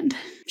recommend.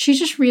 She's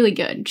just really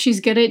good.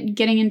 She's good at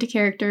getting into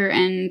character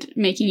and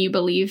making you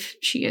believe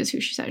she is who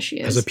she says she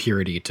is. There's a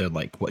purity to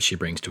like what she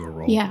brings to a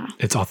role. Yeah.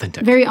 It's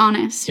authentic. Very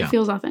honest. Yeah. It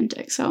feels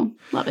authentic. So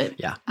love it.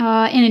 Yeah.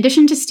 In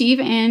addition to Steve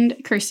and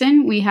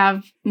Kirsten, we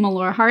have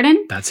Melora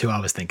Hardin. That's who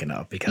I was thinking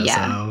of because of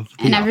The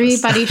and Office.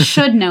 everybody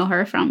should know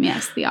her from,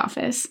 yes, The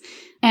Office.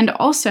 And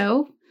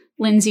also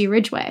Lindsay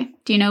Ridgway.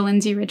 Do you know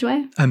Lindsay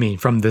Ridgway? I mean,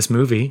 from this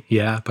movie,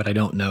 yeah, but I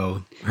don't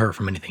know her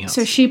from anything else.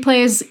 So she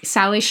plays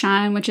Sally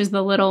Shine, which is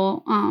the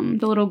little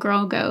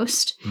girl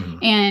ghost. Mm-hmm.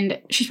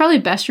 And she's probably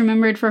best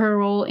remembered for her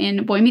role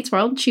in Boy Meets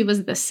World. She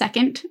was the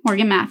second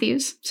Morgan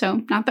Matthews.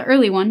 So not the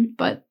early one,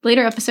 but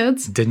later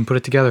episodes. Didn't put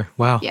it together.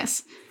 Wow.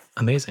 Yes.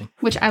 Amazing.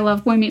 Which I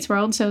love Boy Meets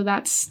World. So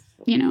that's,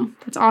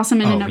 that's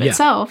awesome in and of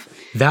itself.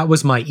 That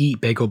was my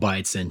eat bagel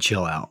bites and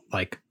chill out,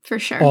 like for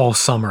sure. all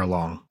summer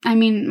long. I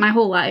mean, my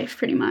whole life,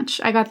 pretty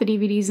much. I got the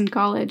DVDs in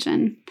college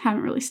and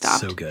haven't really stopped.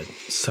 So good.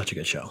 Such a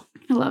good show.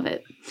 I love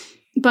it.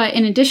 But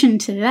in addition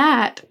to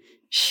that,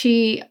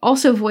 she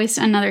also voiced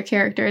another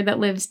character that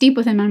lives deep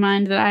within my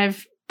mind that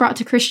I've brought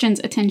to Christian's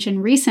attention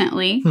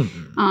recently.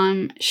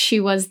 She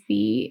was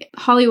the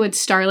Hollywood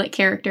starlet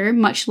character,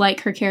 much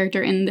like her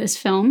character in this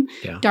film,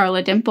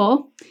 Darla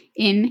Dimple,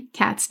 in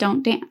Cats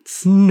Don't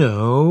Dance.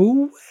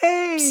 No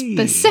way.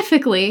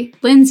 Specifically,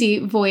 Lindsay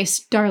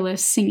voiced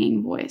Darla's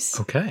singing voice.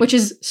 Okay. Which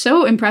is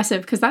so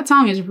impressive because that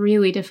song is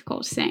really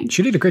difficult to sing.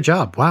 She did a great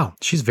job. Wow.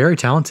 She's very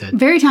talented.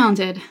 Very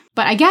talented.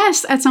 But I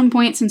guess at some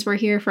point, since we're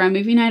here for a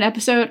movie night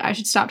episode, I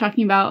should stop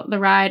talking about the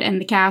ride and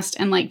the cast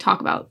and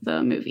talk about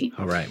the movie.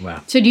 All right.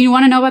 Wow. So do you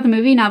want to know about the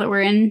movie now that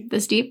we're in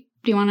this deep?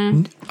 Do you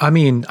want to? I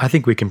mean, I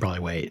think we can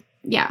probably wait.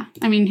 Yeah.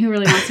 I mean, who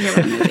really wants to hear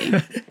about the movie?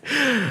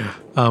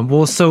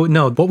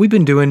 What we've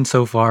been doing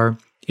so far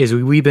is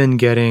we've been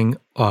getting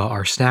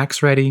our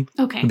snacks ready.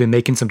 Okay. We've been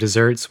making some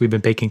desserts. We've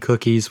been baking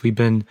cookies. We've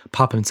been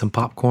popping some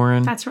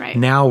popcorn. That's right.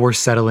 Now we're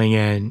settling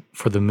in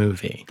for the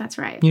movie. That's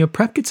right.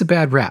 Prep gets a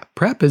bad rap.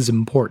 Prep is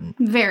important.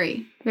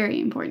 Very, very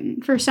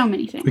important for so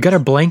many things. We got our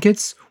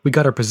blankets. We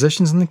got our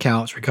positions on the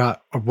couch. We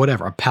got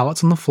our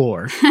pallets on the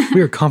floor.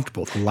 We are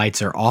comfortable. The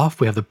lights are off.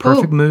 We have the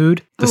perfect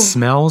mood. The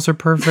smells are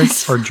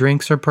perfect. Our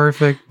drinks are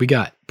perfect. We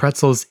got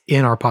pretzels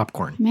in our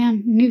popcorn.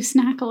 Man, new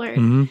snack alert.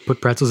 Mm-hmm.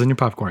 Put pretzels in your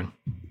popcorn.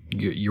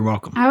 You're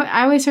welcome.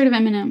 I always heard of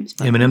M&Ms.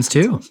 M&Ms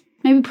too.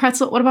 Maybe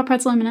pretzel. What about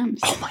pretzel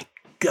M&Ms? Oh my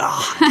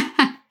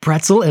God.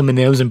 Pretzel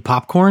M&Ms and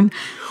popcorn?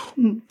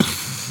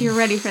 You're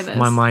ready for this.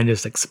 My mind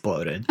just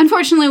exploded.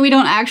 Unfortunately, we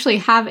don't actually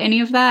have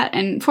any of that.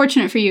 And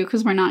fortunate for you,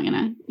 because we're not going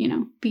to,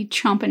 be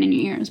chomping in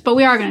your ears. But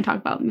we are going to talk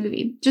about the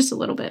movie just a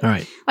little bit. All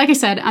right. Like I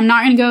said, I'm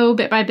not going to go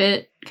bit by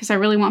bit because I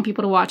really want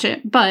people to watch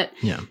it. But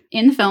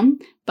in the film,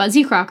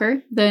 Buzzy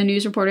Crocker, the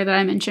news reporter that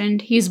I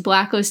mentioned, he's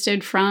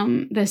blacklisted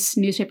from this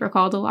newspaper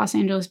called the Los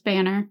Angeles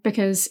Banner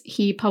because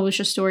he published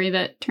a story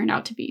that turned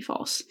out to be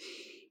false.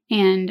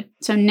 And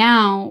so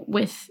now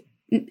with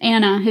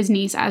Anna, his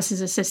niece, as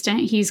his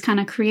assistant, he's kind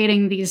of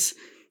creating these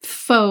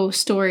faux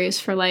stories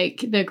for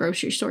the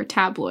grocery store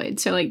tabloid.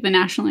 So the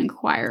National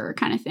Enquirer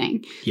kind of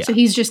thing. Yeah. So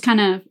he's just kind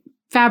of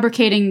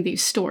fabricating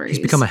these stories.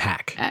 He's become a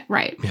hack.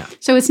 Right. Yeah.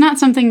 So it's not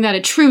something that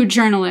a true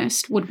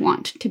journalist would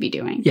want to be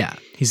doing. Yeah.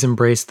 He's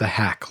embraced the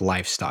hack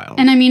lifestyle.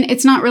 And I mean,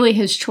 it's not really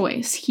his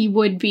choice. He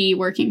would be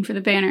working for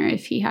the Banner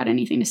if he had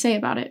anything to say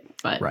about it.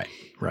 But right.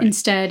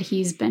 Instead,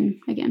 he's been,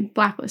 again,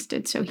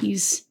 blacklisted. So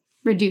he's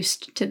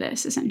reduced to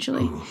this,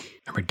 essentially. Ooh,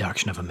 a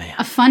reduction of a man.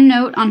 A fun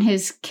note on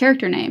his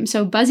character name.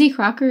 So Buzzy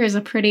Crocker is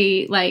a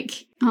pretty,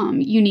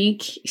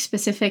 unique,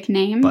 specific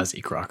name.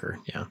 Buzzy Crocker,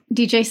 yeah.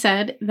 DJ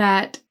said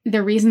that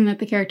the reason that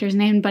the character is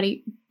named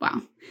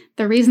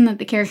the reason that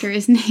the character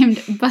is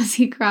named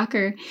Buzzy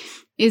Crocker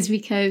is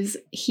because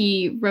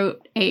he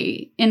wrote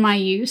a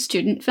NYU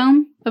student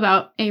film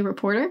about a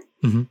reporter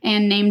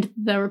and named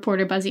the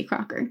reporter Buzzy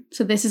Crocker.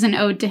 So this is an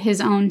ode to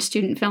his own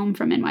student film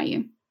from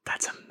NYU.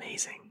 That's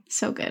amazing.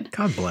 So good.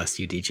 God bless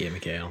you, DJ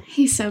MacHale.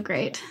 He's so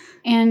great.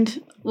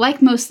 And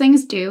like most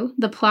things do,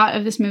 the plot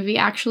of this movie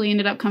actually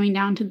ended up coming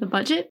down to the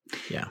budget.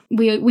 Yeah.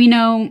 We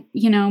know,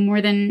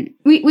 more than...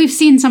 We've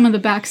seen some of the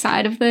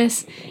backside of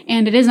this,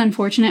 and it is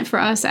unfortunate for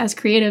us as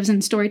creatives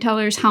and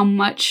storytellers how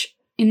much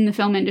in the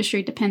film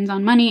industry depends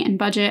on money and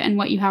budget and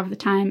what you have the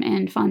time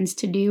and funds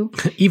to do.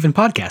 Even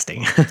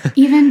podcasting.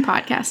 Even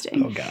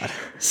podcasting. Oh, God.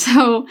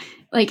 So...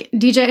 like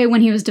DJ, when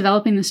he was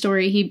developing the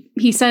story,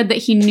 he said that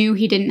he knew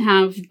he didn't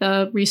have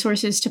the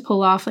resources to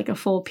pull off like a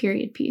full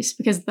period piece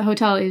because the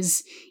hotel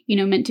is,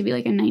 meant to be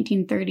like a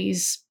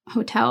 1930s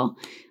hotel.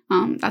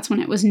 That's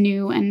when it was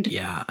new and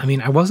yeah. I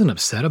mean, I wasn't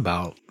upset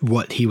about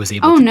what he was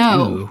able to do.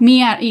 Oh no,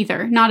 me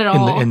either, not at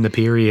all. In the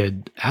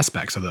period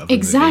aspects of the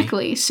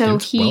exactly. Movie. So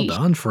it's well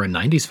done for a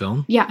 90s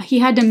film. Yeah, he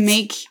had to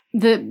make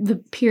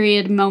the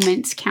period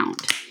moments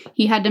count.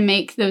 He had to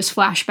make those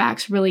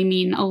flashbacks really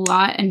mean a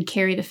lot and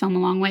carry the film a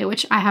long way,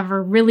 which I have a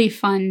really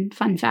fun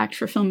fact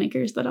for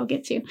filmmakers that I'll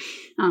get to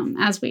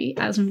as we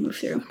move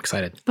through. I'm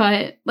excited.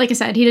 But like I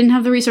said, he didn't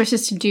have the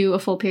resources to do a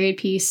full period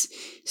piece,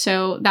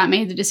 so that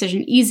made the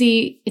decision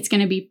easy. It's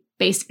going to be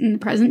based in the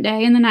present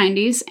day in the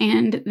 90s,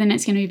 and then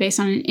it's going to be based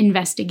on an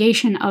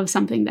investigation of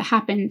something that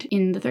happened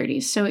in the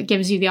 30s. So it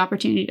gives you the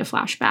opportunity to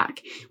flash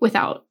back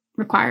without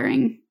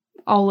requiring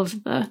all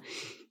of the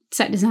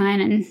set design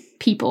and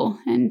people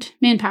and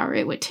manpower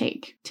it would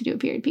take to do a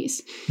period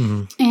piece.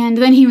 Mm-hmm. And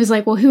then he was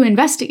like, well, who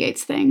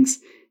investigates things?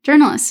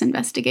 Journalists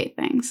investigate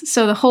things.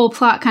 So the whole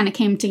plot kind of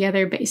came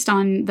together based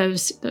on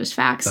those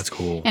facts. That's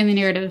cool. And the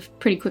narrative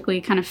pretty quickly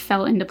kind of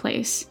fell into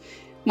place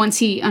once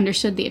he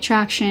understood the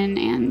attraction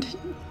and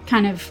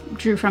kind of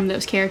drew from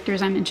those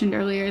characters I mentioned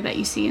earlier that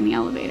you see in the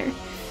elevator.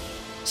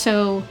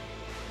 So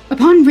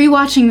upon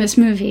rewatching this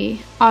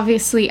movie,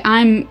 obviously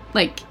I'm,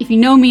 like, if you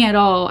know me at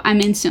all, I'm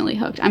instantly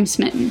hooked. I'm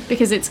smitten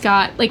because it's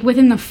got, like,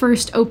 within the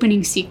first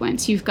opening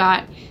sequence, you've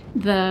got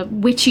the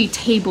witchy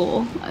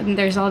table, and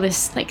there's all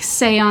this, like,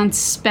 seance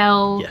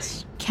spell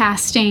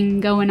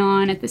casting going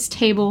on at this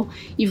table.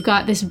 You've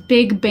got this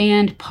big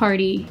band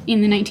party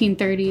in the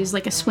 1930s,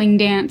 like a swing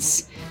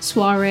dance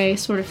soiree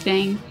sort of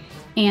thing.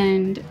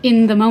 And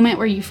in the moment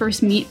where you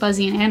first meet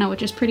Buzzy and Anna,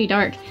 which is pretty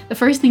dark, the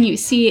first thing you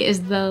see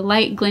is the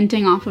light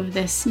glinting off of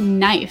this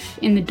knife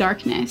in the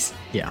darkness.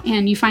 Yeah.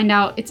 And you find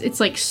out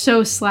it's like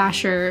so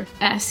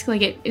slasher-esque,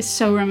 like it is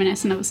so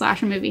reminiscent of a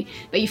slasher movie.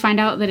 But you find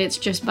out that it's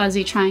just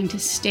Buzzy trying to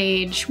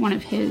stage one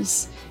of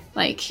his,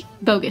 like,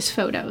 bogus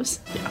photos.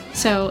 Yeah.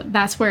 So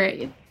that's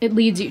where it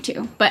leads you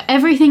to. But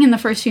everything in the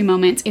first few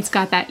moments, it's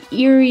got that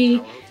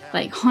eerie,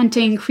 like,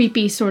 haunting,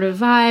 creepy sort of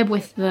vibe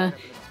with the,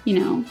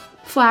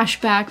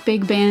 flashback,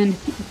 big band,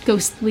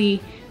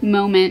 ghostly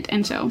moment,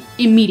 and so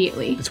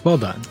immediately it's well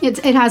done. It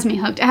has me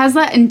hooked. It has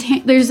that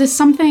there's this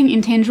something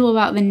intangible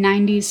about the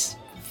 90s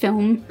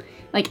film,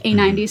 like a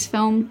 90s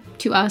film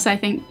to us, I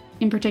think,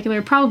 in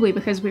particular, probably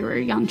because we were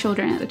young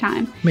children at the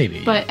time.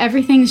 Maybe. But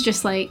everything's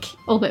just like a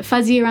little bit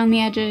fuzzy around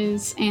the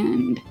edges,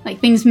 and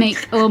like things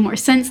make a little more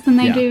sense than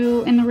they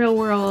do in the real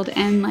world,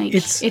 and like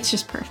it's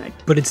just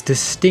perfect. But it's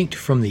distinct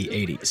from the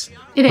 80s.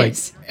 It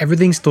is.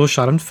 Everything's still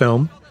shot on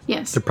film.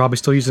 Yes. They're probably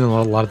still using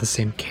a lot of the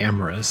same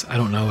cameras. I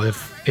don't know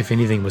if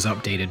anything was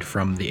updated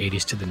from the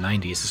 80s to the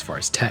 90s as far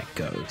as tech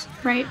goes.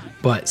 Right.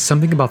 But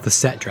something about the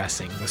set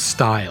dressing, the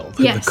style,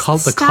 the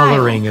style.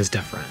 coloring is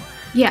different.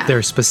 Yeah. There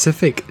are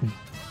specific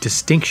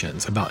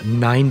distinctions about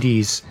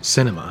 90s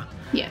cinema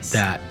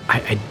that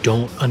I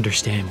don't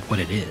understand what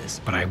it is,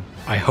 but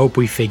I hope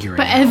we figure it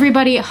out. But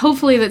everybody,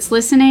 hopefully that's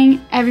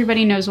listening,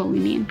 everybody knows what we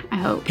mean, I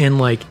hope. And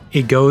like,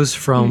 it goes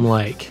from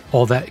like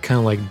all that kind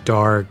of like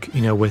dark,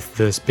 with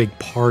this big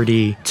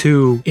party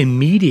to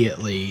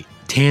immediately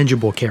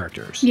tangible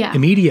characters. Yeah.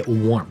 Immediate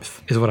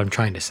warmth is what I'm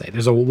trying to say.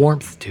 There's a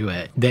warmth to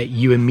it that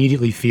you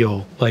immediately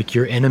feel like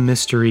you're in a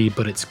mystery,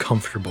 but it's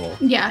comfortable.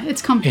 Yeah,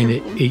 it's comfortable.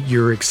 And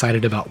you're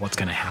excited about what's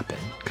going to happen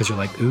because you're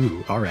like,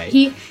 ooh, all right.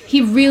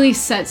 He really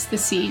sets the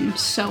scene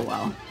so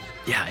well.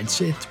 Yeah,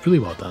 it's really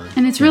well done.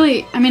 And it's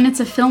really, I mean, it's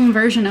a film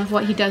version of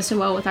what he does so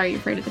well with Are You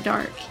Afraid of the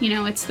Dark?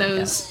 It's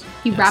those,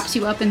 he wraps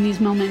you up in these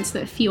moments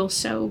that feel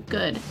so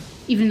good,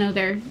 even though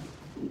they're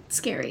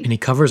scary. And he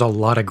covers a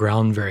lot of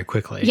ground very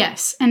quickly.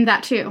 Yes, and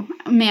that too.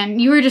 Man,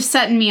 you were just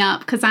setting me up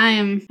because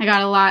I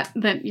got a lot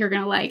that you're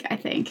going to like, I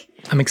think.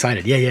 I'm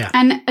excited. Yeah.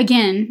 And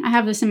again, I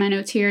have this in my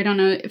notes here. I don't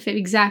know if it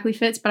exactly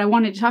fits, but I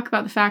wanted to talk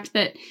about the fact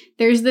that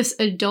there's this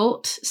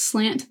adult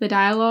slant to the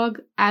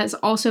dialogue, as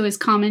also is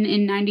common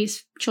in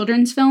 90s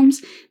children's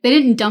films. They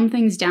didn't dumb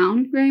things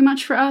down very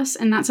much for us,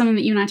 and that's something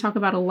that you and I talk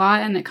about a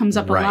lot and that comes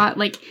up a lot.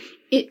 Like,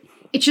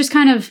 it's just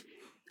kind of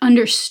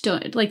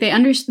understood. Like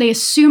they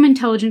assume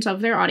intelligence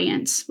of their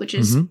audience, which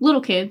is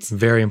little kids.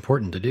 Very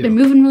important to do. They're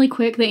moving really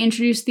quick. They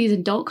introduce these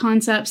adult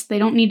concepts. They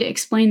don't need to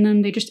explain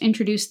them. They just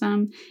introduce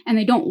them, and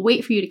they don't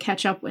wait for you to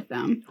catch up with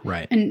them.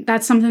 Right. And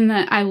that's something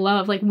that I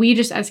love. Like, we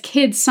just, as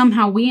kids,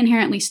 somehow we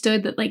inherently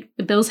stood that, like,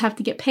 the bills have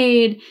to get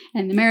paid,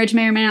 and the marriage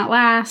may or may not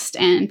last,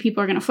 and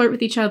people are going to flirt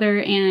with each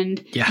other,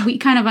 and we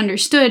kind of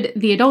understood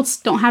the adults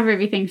don't have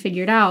everything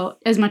figured out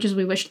as much as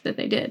we wished that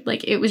they did.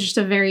 Like, it was just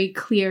a very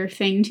clear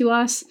thing to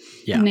us.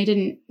 Yeah. And they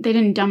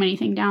didn't dumb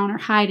anything down or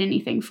hide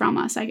anything from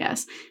us, I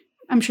guess.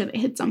 I'm sure they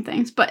hid some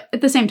things, but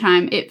at the same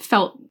time, it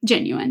felt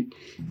genuine.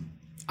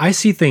 I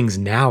see things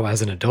now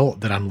as an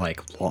adult that I'm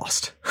like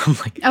lost. I'm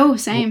like, oh,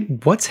 same.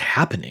 What's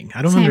happening?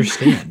 I don't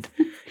understand.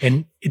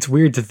 And it's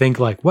weird to think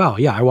like, wow,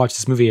 yeah, I watched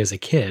this movie as a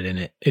kid and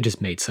it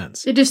just made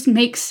sense. It just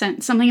makes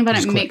sense. Something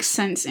about it makes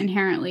sense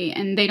inherently,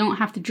 and they don't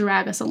have to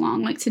drag us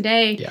along. Like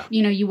today,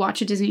 you know, you watch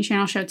a Disney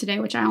Channel show today,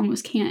 which I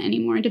almost can't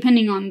anymore,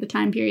 depending on the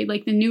time period,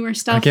 like the newer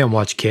stuff. I can't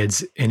watch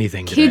kids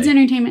anything today. Kids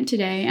entertainment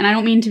today. And I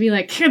don't mean to be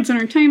like, kids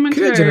entertainment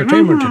today. Kids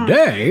entertainment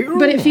today.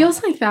 But it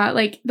feels like that.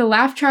 Like the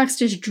laugh tracks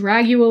just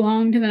drag you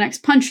along to the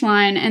next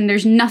punchline, and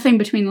there's nothing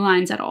between the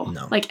lines at all.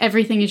 No. Like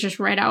everything is just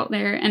right out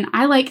there. And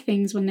I like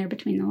things when they're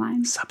between the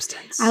lines.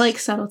 Substance. I like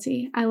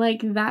subtlety. I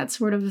like that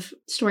sort of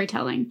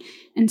storytelling.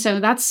 And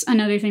so that's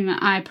another thing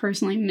that I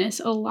personally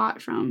miss a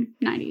lot from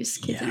 90s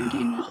kids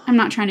entertainment. I'm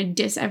not trying to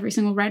diss every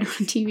single writer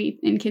on TV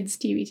in kids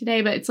TV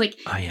today, but it's like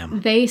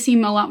they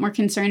seem a lot more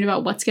concerned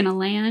about what's going to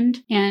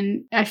land.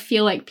 And I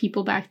feel like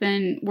people back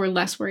then were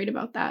less worried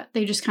about that.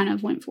 They just kind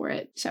of went for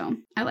it. So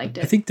I liked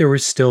it. I think there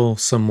was still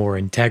some more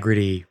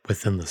integrity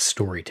within the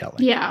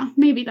storytelling. Yeah,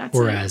 maybe that's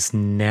Whereas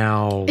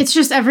now... it's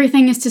just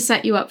everything is to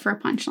set you up for a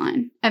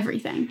punchline.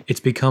 Everything. It's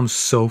become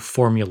so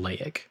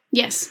formulaic.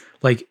 Yes.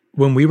 Like,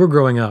 when we were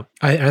growing up,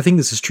 I think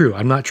this is true.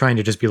 I'm not trying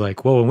to just be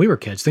like, well, when we were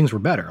kids, things were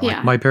better.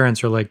 Like, my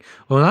parents are like,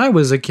 when I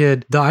was a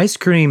kid, the ice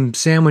cream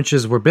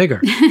sandwiches were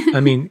bigger.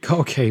 I mean,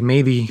 okay,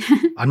 maybe.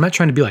 I'm not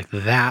trying to be like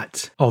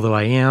that, although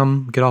I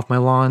am. Get off my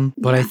lawn.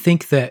 But I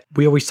think that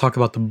we always talk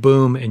about the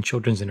boom in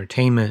children's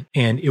entertainment,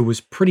 and it was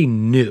pretty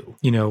new.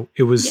 You know,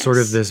 it was sort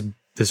of this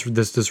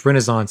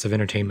renaissance of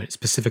entertainment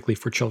specifically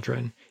for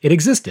children. It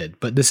existed,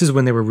 but this is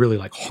when they were really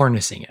like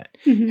harnessing it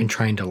and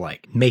trying to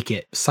like make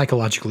it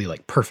psychologically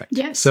like perfect.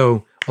 Yes.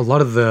 So a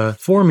lot of the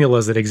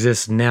formulas that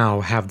exist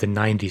now have the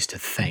 90s to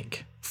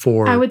thank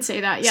for I would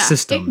say that,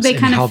 systems they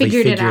kind and how of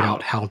figured they figured it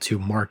out how to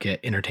market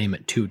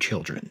entertainment to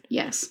children.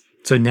 Yes.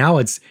 So now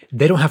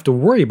they don't have to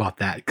worry about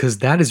that because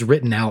that is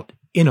written out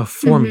in a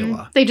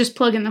formula. They just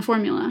plug in the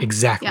formula.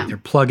 Exactly. Yeah. They're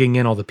plugging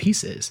in all the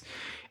pieces.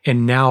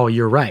 And now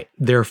you're right.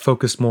 They're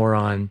focused more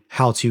on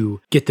how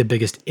to get the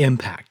biggest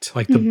impact,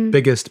 like the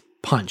biggest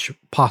punch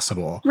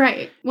possible.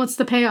 Right. What's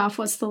the payoff?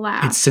 What's the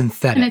laugh? It's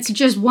synthetic. And it's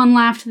just one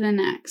laugh to the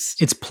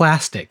next. It's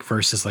plastic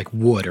versus like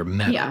wood or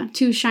metal. Yeah.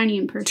 Too shiny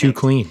and perfect. Too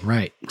clean.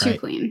 Right. Too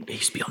clean. It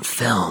used to be on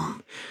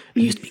film.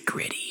 It used to be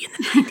gritty in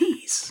the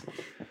 90s.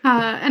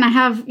 And I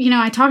have,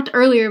 I talked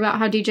earlier about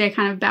how DJ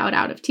kind of bowed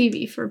out of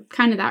TV for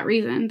kind of that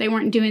reason. They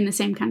weren't doing the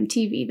same kind of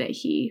TV that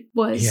he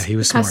was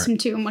accustomed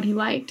to and what he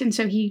liked. And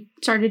so he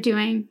started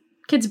doing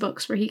kids'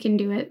 books where he can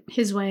do it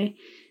his way.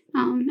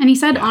 And he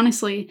said,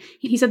 honestly,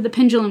 he said the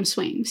pendulum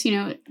swings,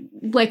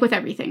 like with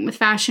everything, with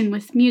fashion,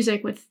 with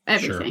music, with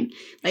everything.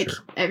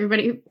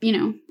 Everybody,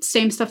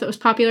 same stuff that was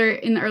popular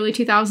in the early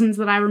 2000s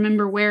that I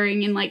remember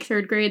wearing in like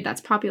third grade,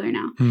 that's popular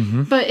now.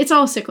 But it's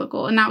all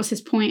cyclical. And that was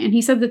his point. And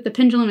he said that the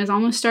pendulum is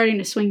almost starting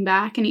to swing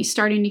back, and he's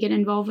starting to get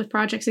involved with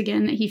projects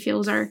again that he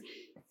feels are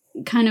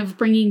kind of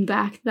bringing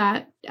back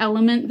that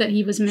element that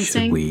he was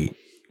missing.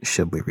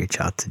 Should we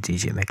reach out to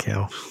DJ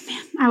McHale? Oh,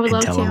 man, I would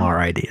love to. And tell him our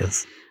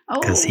ideas.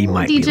 Because he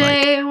might DJ, be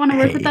like, I want to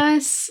work with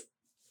us.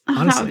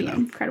 Oh, that would be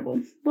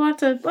incredible. We'll have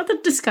to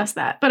discuss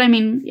that. But I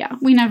mean,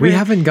 we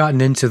haven't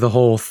gotten into the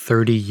whole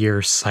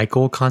 30-year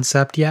cycle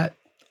concept yet.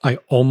 I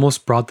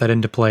almost brought that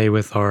into play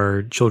with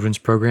our children's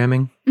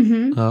programming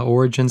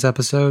origins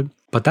episode,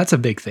 but that's a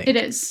big thing. It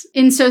is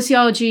in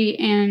sociology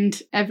and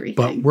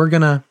everything.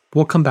 But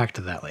we'll come back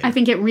to that later. I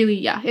think it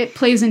really, it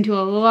plays into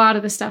a lot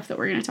of the stuff that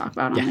we're going to talk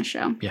about on this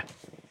show. Yeah.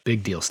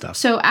 Big deal stuff.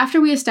 So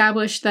after we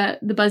established that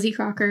the Buzzy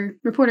Crocker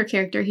reporter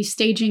character, he's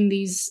staging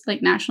these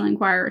like National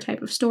Enquirer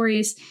type of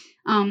stories.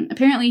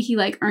 Apparently he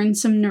like earned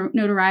some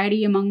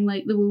notoriety among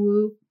like the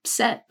woo-woo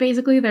set,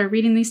 basically. They're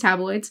reading these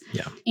tabloids.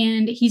 Yeah.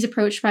 And he's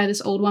approached by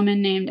this old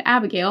woman named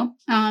Abigail.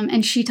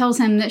 And she tells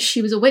him that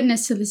she was a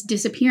witness to this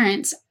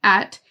disappearance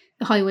at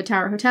the Hollywood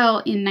Tower Hotel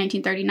in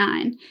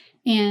 1939.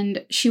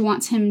 And she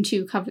wants him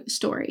to cover the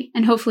story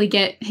and hopefully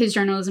get his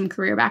journalism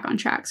career back on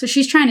track. So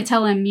she's trying to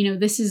tell him,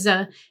 this is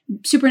a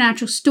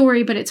supernatural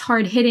story, but it's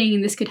hard hitting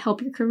and this could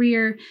help your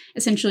career.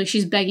 Essentially,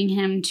 she's begging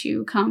him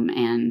to come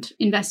and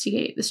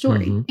investigate the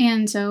story.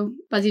 And so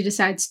Buzzy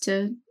decides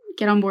to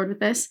get on board with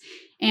this.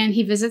 And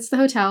he visits the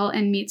hotel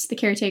and meets the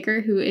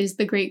caretaker, who is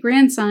the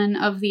great-grandson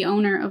of the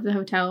owner of the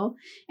hotel.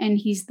 And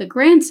he's the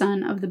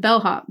grandson of the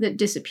bellhop that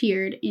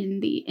disappeared in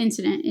the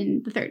incident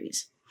in the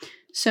 30s.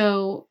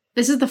 So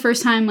this is the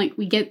first time like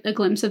we get a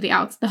glimpse of the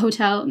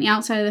hotel and the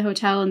outside of the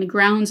hotel and the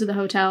grounds of the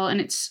hotel.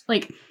 And it's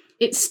like,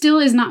 it still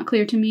is not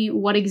clear to me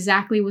what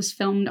exactly was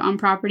filmed on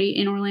property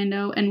in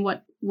Orlando and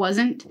what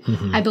wasn't.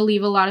 I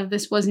believe a lot of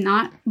this was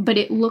not, but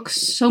it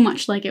looks so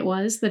much like it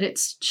was that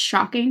it's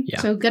shocking. Yeah.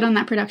 So good on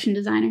that production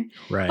designer.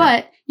 Right.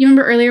 But you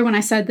remember earlier when I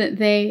said that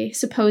they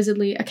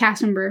supposedly, a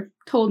cast member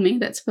told me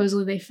that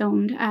supposedly they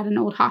filmed at an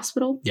old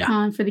hospital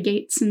for the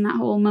gates and that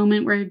whole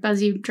moment where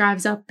Buzzy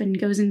drives up and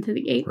goes into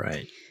the gate.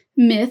 Right.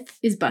 Myth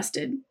is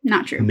busted.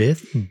 Not true.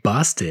 Myth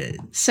busted.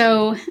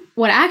 So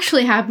what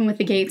actually happened with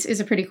the gates is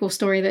a pretty cool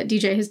story that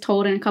DJ has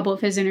told in a couple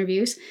of his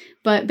interviews.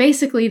 But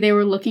basically, they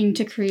were looking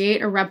to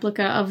create a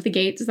replica of the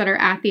gates that are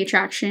at the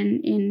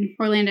attraction in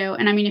Orlando.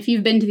 And I mean, if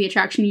you've been to the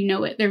attraction, you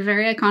know it. They're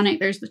very iconic.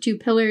 There's the 2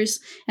 pillars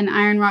and the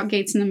iron rock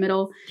gates in the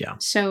middle. Yeah.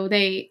 So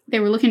they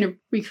were looking to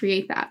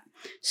recreate that.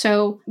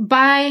 So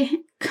by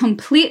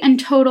complete and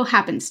total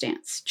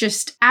happenstance,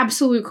 just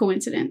absolute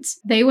coincidence,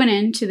 they went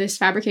into this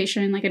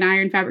fabrication, like an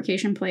iron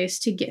fabrication place,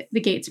 to get the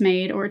gates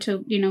made or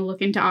to, you know,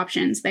 look into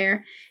options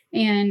there.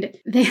 And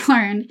they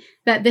learned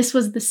that this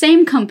was the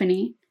same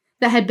company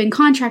that had been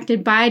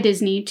contracted by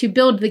Disney to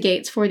build the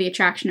gates for the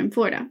attraction in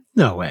Florida.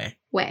 No way.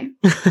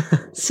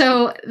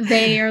 So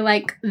they are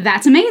like,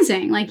 that's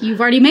amazing. Like,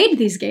 you've already made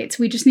these gates.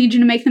 We just need you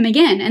to make them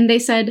again. And they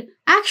said,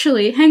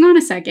 actually, hang on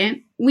a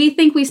second. We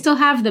think we still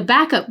have the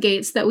backup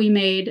gates that we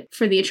made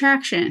for the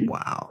attraction.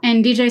 Wow.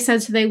 And DJ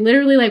said, so they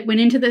literally like went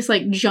into this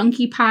like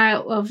junky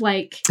pile of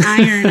like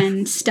iron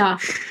and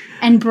stuff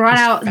and brought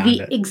out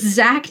the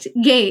exact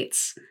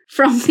gates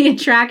from the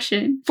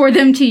attraction for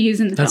them to use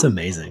in the film. That's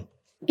amazing.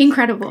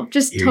 Incredible.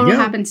 Just total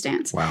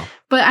happenstance. Wow.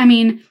 But I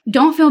mean,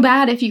 don't feel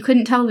bad if you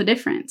couldn't tell the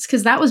difference,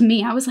 because that was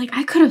me. I was like,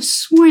 I could have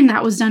sworn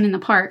that was done in the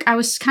park. I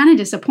was kind of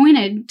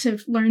disappointed to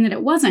learn that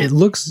it wasn't. It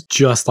looks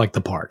just like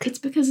the park. It's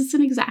because it's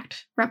an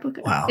exact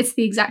replica. Wow. It's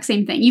the exact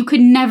same thing. You could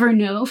never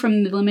know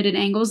from the limited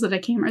angles that a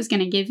camera is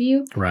going to give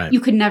you. Right. You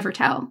could never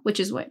tell which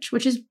is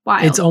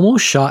wild. It's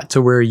almost shot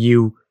to where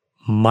you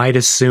might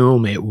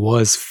assume it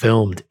was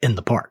filmed in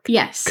the park.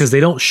 Yes. Because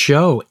they don't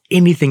show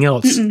anything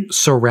else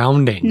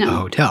surrounding the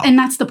hotel. And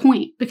that's the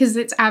point, because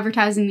it's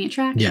advertising the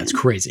attraction. Yeah, it's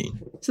crazy.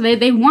 So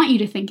they want you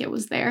to think it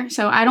was there.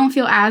 So I don't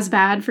feel as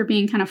bad for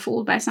being kind of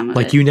fooled by some of it.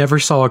 Like, you never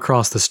saw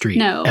across the street.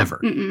 No. Ever.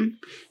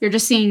 You're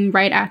just seeing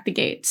right at the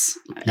gates.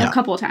 A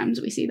couple of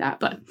times we see that,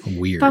 but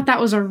weird. I thought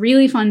that was a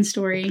really fun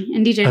story.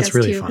 And DJ That's does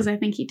really too, because fun. I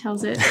think he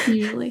tells it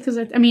usually. Because,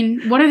 I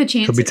mean, what are the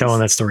chances? He'll be telling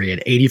that story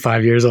at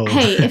 85 years old.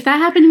 Hey, if that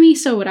happened to me,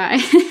 so would I.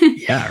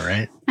 Yeah,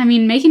 right. I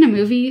mean, making a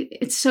movie,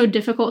 it's so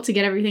difficult to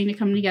get everything to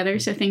come together.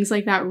 So things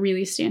like that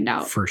really stand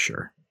out. For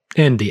sure.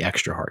 And the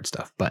extra hard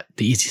stuff, but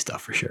the easy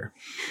stuff for sure.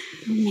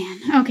 Man,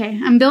 okay.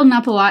 I'm building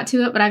up a lot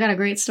to it, but I got a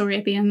great story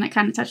at the end that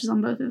kind of touches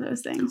on both of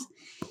those things.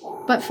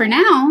 But for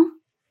now,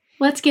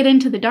 let's get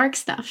into the dark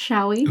stuff,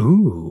 shall we?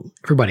 Ooh.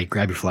 Everybody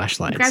grab your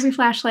flashlights. Grab your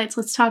flashlights.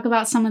 Let's talk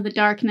about some of the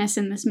darkness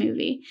in this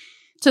movie.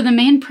 So the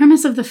main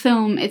premise of the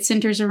film, it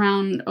centers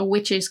around a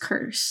witch's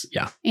curse.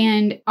 Yeah.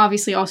 And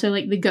obviously also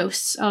like the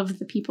ghosts of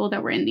the people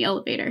that were in the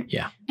elevator.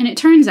 Yeah. And it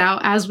turns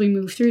out as we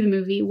move through the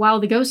movie,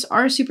 while the ghosts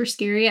are super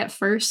scary at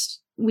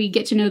first, we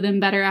get to know them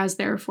better as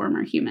their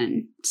former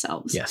human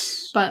selves.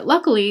 Yes. But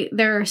luckily,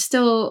 there are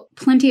still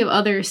plenty of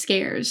other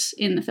scares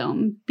in the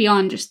film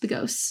beyond just the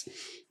ghosts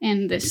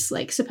and this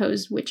like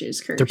supposed witch's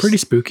curse. They're pretty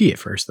spooky at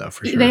first though,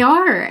 for sure. They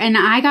are. And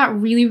I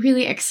got really,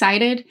 really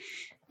excited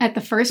at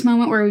the first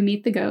moment where we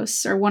meet the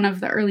ghosts, or one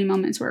of the early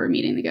moments where we're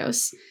meeting the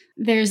ghosts.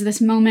 There's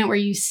this moment where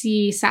you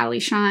see Sally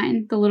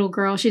Shine, the little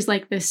girl. She's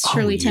like this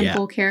Shirley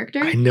Temple character.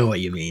 I know what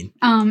you mean.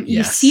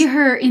 You see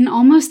her in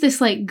almost this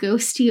like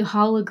ghosty,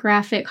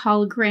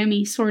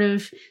 hologrammy sort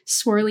of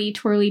swirly,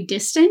 twirly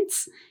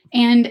distance.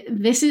 And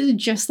this is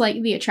just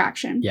like the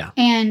attraction. Yeah.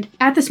 And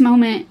at this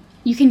moment,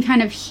 you can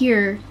kind of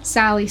hear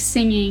Sally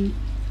singing,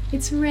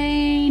 "It's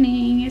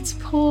raining, it's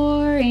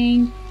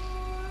pouring."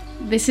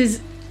 This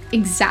is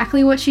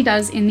exactly what she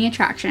does in the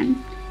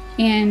attraction.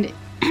 And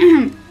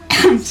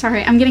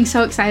sorry, I'm getting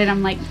so excited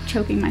I'm like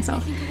choking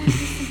myself.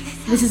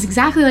 This is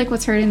exactly like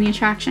what's heard in the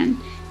attraction.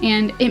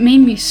 And it made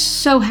me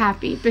so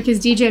happy because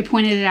DJ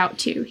pointed it out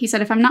too. He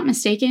said, if I'm not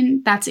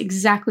mistaken, that's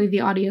exactly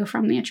the audio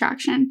from the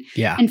attraction.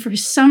 Yeah. And for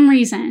some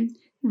reason,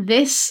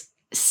 this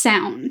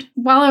sound,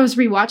 while I was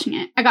rewatching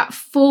it, I got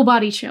full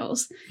body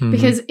chills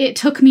because it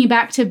took me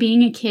back to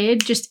being a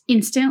kid, just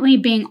instantly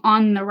being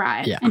on the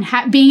ride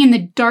and being in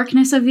the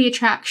darkness of the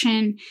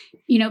attraction,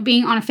 you know,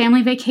 being on a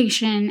family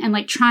vacation and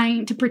like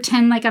trying to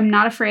pretend like I'm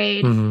not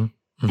afraid. And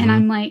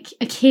I'm like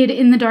a kid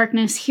in the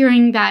darkness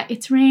hearing that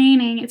it's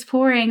raining, it's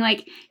pouring.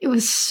 Like it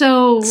was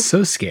so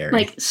scary,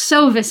 like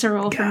so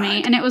visceral for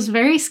me. And it was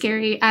very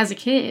scary as a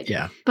kid.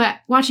 Yeah.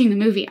 But watching the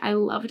movie, I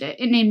loved it.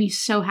 It made me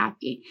so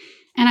happy.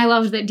 And I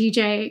loved that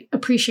DJ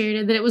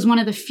appreciated that it was one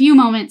of the few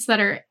moments that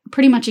are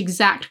pretty much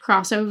exact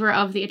crossover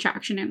of the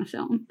attraction in the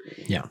film.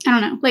 Yeah. I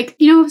don't know. Like,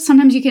 you know,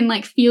 sometimes you can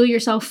like feel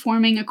yourself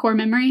forming a core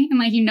memory and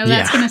like, you know,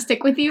 that's going to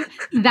stick with you.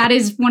 That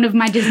is one of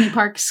my Disney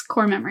parks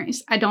core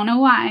memories. I don't know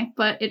why,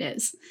 but it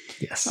is.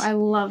 Yes. So I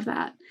love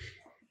that.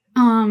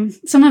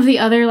 Some of the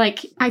other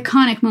like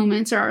iconic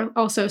moments are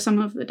also some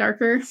of the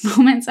darker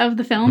moments of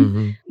the film.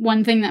 Mm-hmm.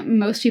 One thing that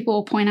most people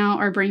will point out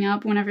or bring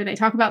up whenever they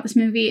talk about this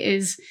movie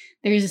is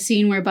there's a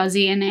scene where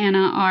Buzzy and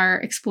Anna are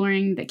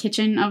exploring the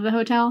kitchen of the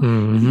hotel.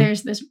 Mm-hmm.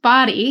 There's this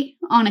body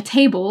on a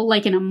table,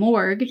 like in a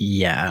morgue.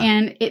 Yeah.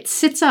 And it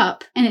sits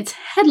up and it's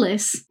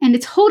headless and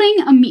it's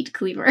holding a meat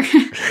cleaver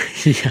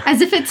Yeah.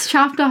 as if it's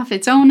chopped off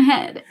its own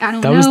head. I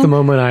don't know. That was the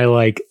moment I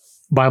like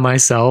by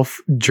myself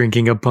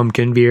drinking a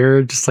pumpkin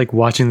beer, just like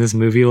watching this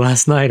movie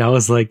last night. I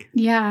was like,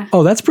 Yeah.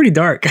 oh, that's pretty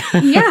dark.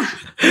 Yeah.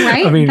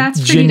 Right? I mean, That's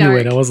pretty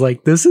genuine. dark. I was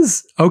like, this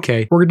is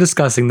okay. We're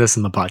discussing this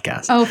in the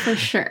podcast. Oh, for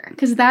sure.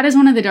 Because that is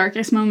one of the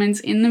darkest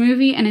moments in the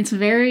movie, and it's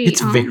very...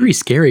 It's very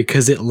scary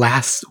because it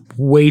lasts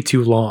way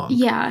too long.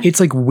 Yeah. It's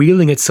like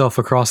wheeling itself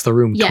across the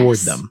room Yes. toward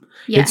them.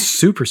 Yes. It's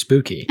super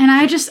spooky. And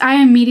I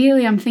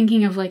immediately, I'm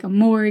thinking of like a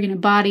morgue and a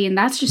body, and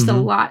that's just a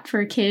lot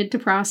for a kid to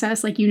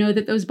process. Like, you know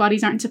that those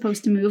bodies aren't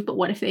supposed to move, but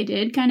what if they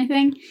did, kind of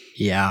thing.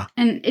 Yeah.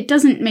 And it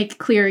doesn't make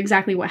clear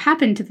exactly what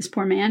happened to this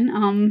poor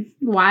man,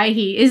 why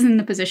he is in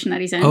the position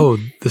that he's in. Oh,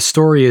 the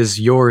story is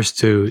yours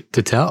to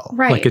tell.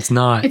 Right. Like it's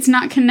not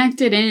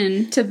connected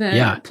in to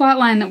the plot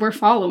line that we're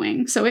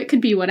following, so it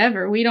could be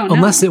whatever. We don't know.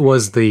 unless it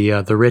was the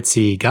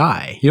ritzy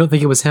guy. You don't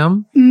think it was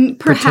him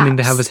Perhaps. pretending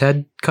to have his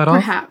head cut off?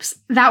 Perhaps.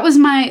 That was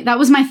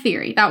my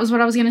theory. That was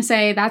what I was going to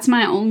say. That's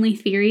my only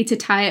theory to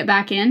tie it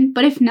back in.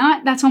 But if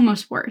not, that's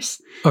almost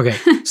worse. Okay.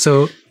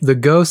 So the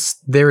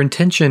ghosts, their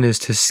intention is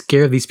to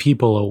scare these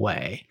people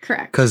away.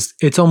 Correct. Because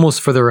it's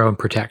almost for their own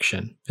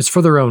protection. It's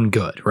for their own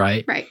good,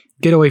 right? Right.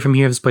 Get away from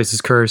here. This place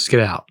is cursed.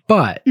 Get out.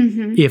 But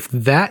if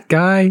that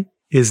guy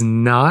is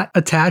not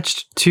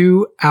attached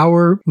to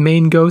our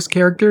main ghost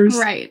characters,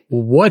 Right.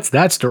 what's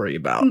that story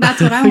about?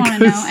 That's what I want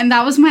to know. And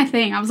that was my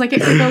thing. I was like,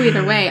 it could go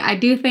either way. I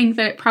do think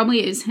that it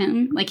probably is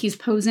him. Like he's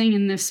posing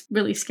in this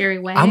really scary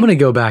way. I'm going to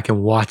go back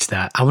and watch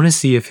that. I want to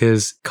see if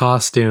his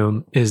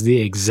costume is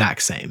the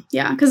exact same.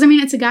 Yeah. Because I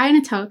mean, it's a guy in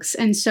a tux,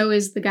 and so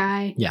is the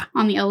guy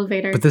on the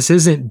elevator. But this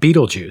isn't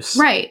Beetlejuice.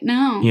 Right.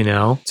 No. You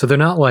know? So they're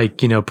not like,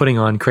 putting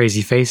on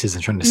crazy faces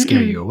and trying to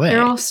scare you away.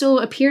 They're all still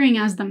appearing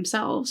as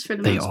themselves for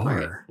the They most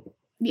part. are.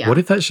 Yeah. What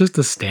if that's just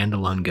a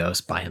standalone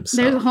ghost by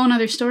himself? There's a whole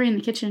other story in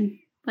the kitchen.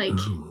 Like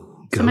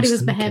somebody Ghost was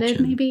in the beheaded,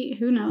 kitchen. maybe?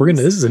 Who knows?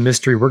 This is a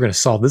mystery we're gonna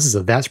solve. This is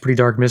a That's Pretty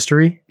Dark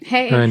mystery.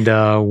 Hey. And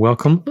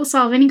welcome. We'll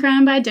solve any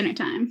crime by dinner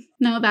time.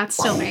 No, that's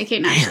still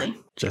Mary-Kate and Ashley.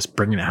 Just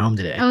bringing it home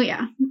today. Oh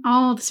yeah.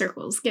 All the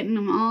circles, getting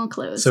them all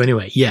closed. So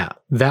anyway,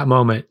 that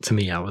moment to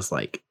me, I was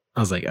like,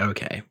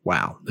 okay,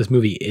 wow, this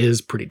movie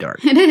is pretty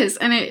dark. It is.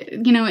 And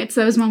it's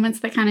those moments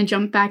that kind of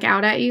jump back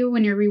out at you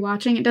when you're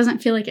rewatching. It doesn't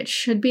feel like it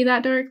should be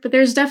that dark, but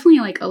there's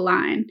definitely like a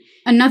line.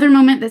 Another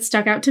moment that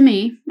stuck out to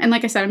me, and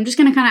like I said, I'm just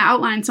going to kind of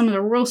outline some of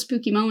the real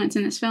spooky moments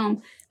in this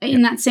film.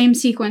 In that same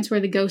sequence where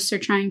the ghosts are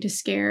trying to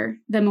scare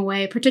them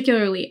away,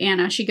 particularly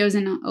Anna, she goes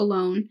in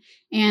alone,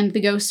 and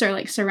the ghosts are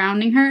like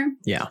surrounding her.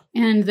 Yeah.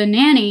 And the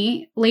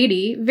nanny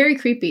lady, very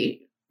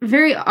creepy,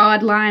 very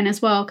odd line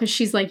as well, because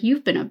she's like,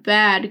 "You've been a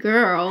bad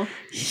girl."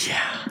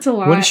 Yeah. It's a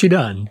lot. What has she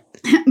done?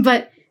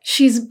 But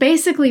she's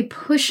basically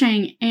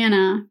pushing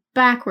Anna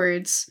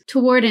backwards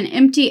toward an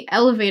empty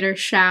elevator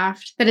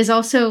shaft that is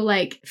also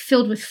like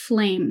filled with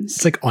flames.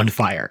 It's like on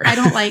fire. I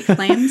don't like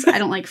flames. I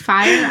don't like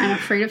fire. I'm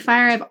afraid of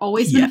fire. I've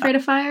always been afraid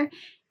of fire.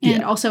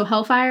 And also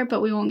hellfire,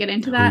 but we won't get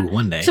into that. Ooh,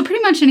 one day. So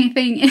pretty much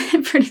anything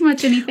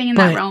in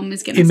that realm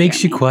is going to It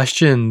makes you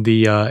question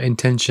the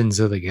intentions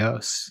of the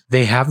ghosts.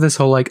 They have this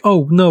whole like,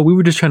 oh no, we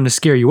were just trying to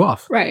scare you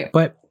off. Right.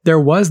 But there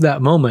was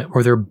that moment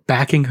where they're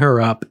backing her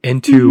up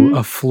into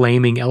a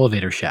flaming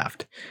elevator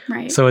shaft.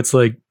 Right. So it's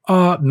like,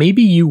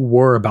 maybe you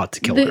were about to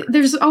kill her.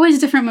 There's always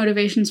different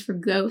motivations for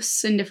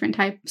ghosts and different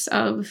types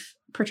of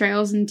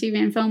portrayals in TV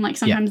and film. Like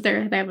sometimes they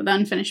have the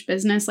unfinished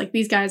business. Like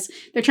these guys,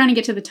 they're trying to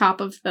get to the top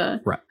of the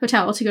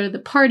hotel to go to the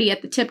party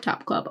at the Tip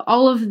Top Club.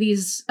 All of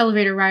these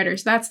elevator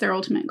riders, that's their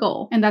ultimate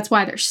goal. And that's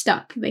why they're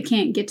stuck. They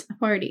can't get to the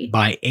party.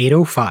 By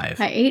 8:05.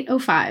 By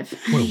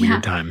 8:05. What a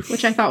weird time.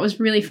 Which I thought was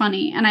really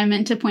funny. And I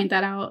meant to point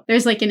that out.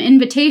 There's like an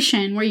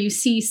invitation where you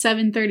see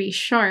 7:30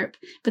 sharp,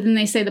 but then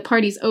they say the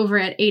party's over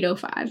at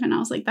 8:05. And I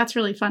was like, that's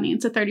really funny.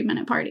 It's a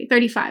 30-minute party,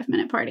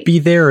 35-minute party. Be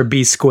there or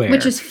be square.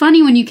 Which is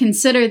funny when you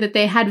consider that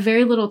they had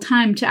very little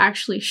time to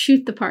actually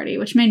shoot the party,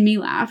 which made me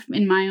laugh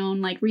in my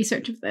own like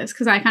research of this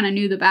because I kind of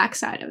knew the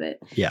backside of it.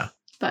 Yeah.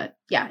 But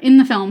yeah, in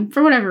the film,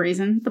 for whatever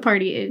reason, the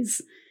party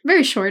is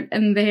very short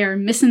and they are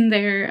missing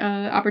their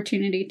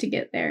opportunity to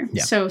get there.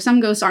 Yeah. So some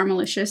ghosts are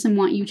malicious and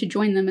want you to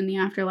join them in the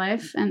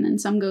afterlife. And then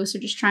some ghosts are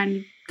just trying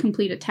to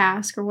complete a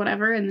task or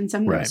whatever. And then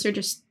some ghosts are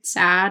just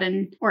sad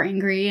or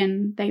angry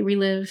and they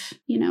relive,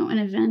 an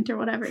event or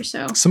whatever.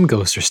 So some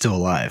ghosts are still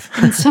alive.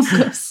 And some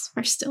ghosts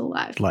are still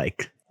alive.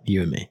 Like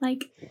you and me.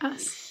 Like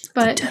us.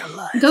 But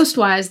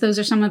ghost-wise, those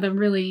are some of the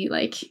really,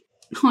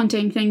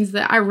 haunting things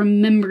that I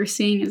remember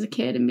seeing as a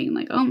kid and being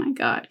like, oh my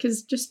God,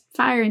 because just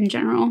fire in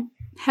general,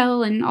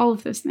 hell and all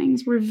of those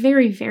things were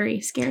very,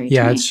 very scary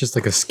to me. It's just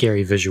like a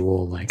scary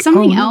visual. Like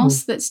something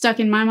else that stuck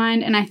in my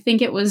mind, and I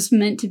think it was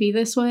meant to be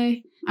this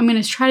way, I'm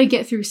going to try to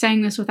get through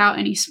saying this without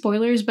any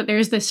spoilers, but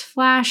there's this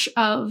flash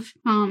of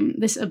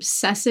this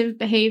obsessive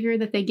behavior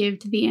that they give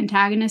to the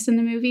antagonist in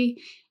the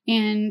movie,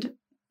 and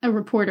a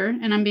reporter,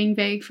 and I'm being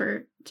vague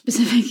for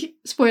specific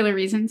spoiler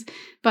reasons,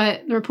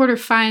 but the reporter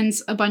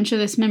finds a bunch of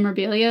this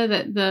memorabilia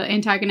that the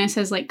antagonist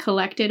has like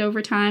collected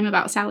over time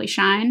about Sally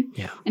Shine.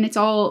 Yeah. And it's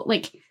all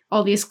like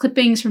all these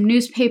clippings from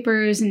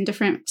newspapers and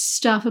different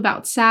stuff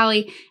about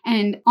Sally.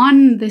 And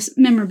on this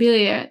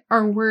memorabilia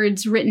are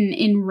words written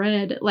in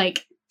red,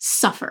 like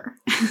suffer,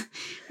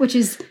 which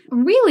is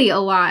really a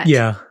lot.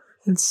 Yeah.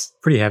 It's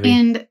pretty heavy.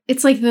 And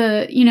it's like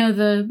the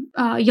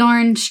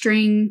yarn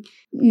string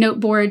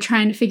noteboard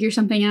trying to figure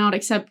something out,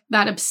 except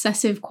that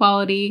obsessive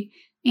quality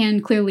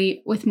and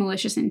clearly with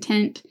malicious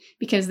intent,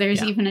 because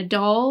there's even a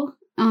doll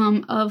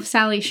of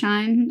Sally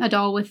Shine, a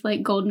doll with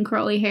like golden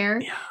curly hair,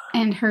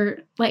 and her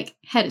like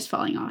head is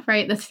falling off,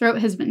 right? The throat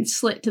has been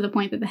slit to the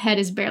point that the head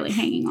is barely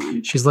hanging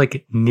on. She's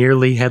like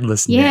nearly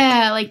headless Nick.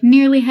 Yeah, like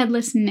nearly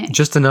headless Nick.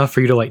 Just enough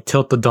for you to like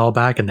tilt the doll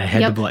back and the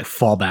head to like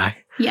fall back.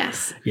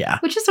 Yes. Yeah.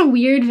 Which is a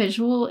weird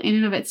visual in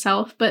and of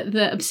itself, but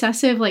the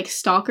obsessive, like,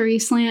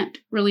 stalkery slant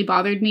really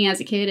bothered me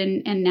as a kid,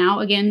 and now,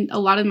 again, a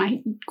lot of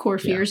my core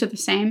fears are the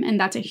same, and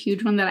that's a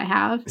huge one that I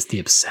have. It's the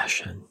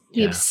obsession.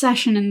 The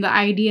obsession and the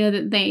idea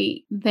that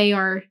they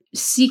are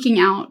seeking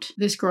out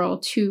this girl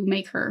to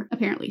make her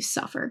apparently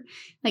suffer.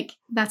 Like,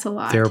 that's a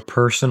lot. Their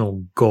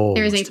personal goal.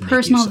 There is a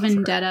personal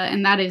vendetta,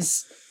 and that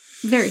is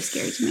very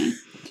scary to me.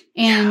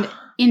 And,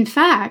 in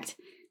fact,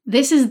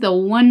 this is the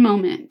one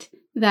moment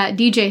that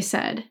DJ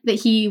said that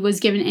he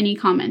was given any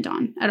comment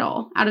on at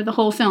all out of the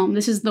whole film.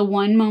 This is the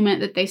one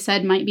moment that they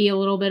said might be a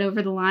little bit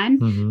over the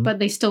line, but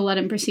they still let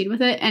him proceed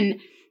with it. And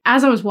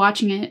as I was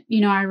watching it,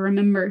 I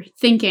remember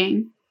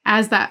thinking,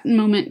 as that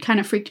moment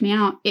kind of freaked me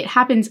out, it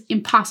happens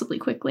impossibly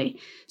quickly.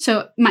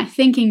 So my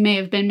thinking may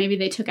have been maybe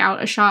they took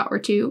out a shot or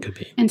two. Could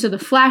be. And so the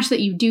flash that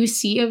you do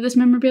see of this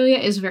memorabilia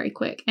is very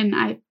quick. And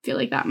I feel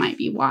like that might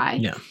be why.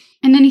 Yeah.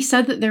 And then he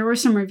said that there were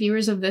some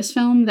reviewers of this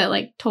film that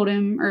like told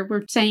him, or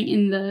were saying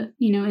in the,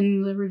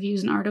 in the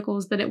reviews and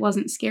articles that it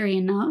wasn't scary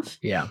enough.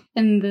 Yeah.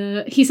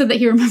 And he said that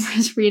he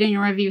remembers reading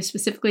a review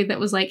specifically that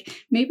was like,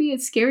 maybe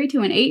it's scary to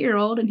an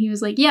 8-year-old. And he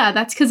was like, yeah,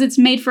 that's because it's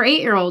made for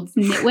 8-year-olds,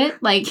 nitwit.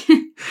 Like,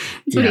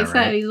 that's what he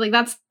said. He's like,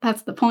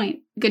 that's the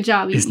point. Good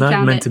job. It's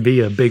not meant to be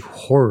a big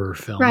horror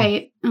film.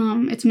 Right.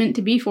 It's meant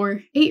to be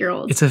for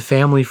 8-year-olds. It's a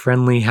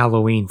family-friendly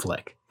Halloween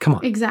flick. Come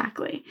on.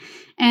 Exactly.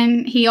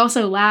 And he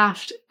also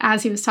laughed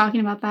as he was talking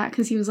about that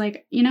because he was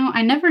like,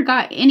 I never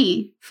got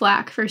any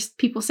flack for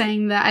people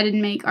saying that I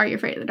didn't make Are You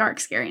Afraid of the Dark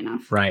scary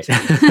enough. Right.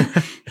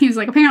 He was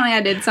like, apparently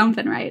I did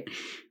something right,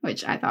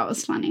 which I thought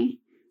was funny.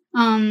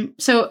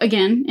 So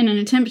again, in an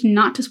attempt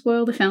not to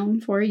spoil the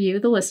film for you,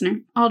 the listener,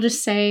 I'll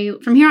just say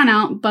from here on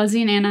out,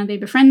 Buzzy and Anna, they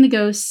befriend the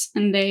ghosts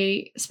and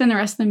they spend the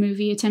rest of the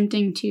movie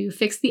attempting to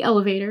fix the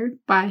elevator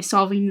by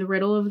solving the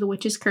riddle of the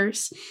witch's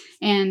curse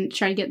and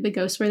try to get the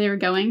ghosts where they were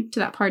going, to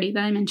that party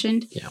that I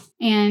mentioned. Yeah.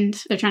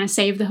 And they're trying to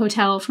save the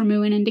hotel from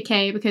ruin and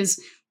decay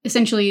because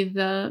essentially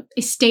the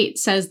estate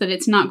says that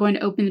it's not going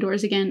to open the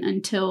doors again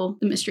until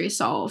the mystery is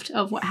solved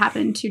of what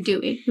happened to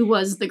Dewey, who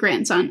was the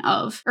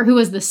who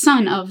was the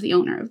son of the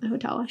owner of the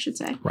hotel, I should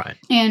say. Right.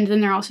 And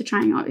then they're also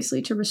trying,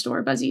 obviously, to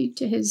restore Buzzy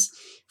to his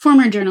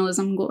former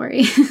journalism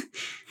glory.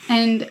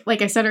 And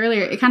like I said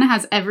earlier, it kind of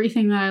has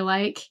everything that I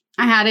like.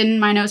 I had in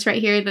my notes right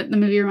here that the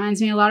movie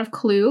reminds me a lot of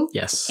Clue.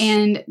 Yes.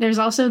 And there's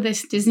also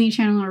this Disney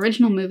Channel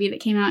original movie that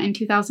came out in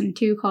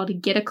 2002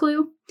 called Get a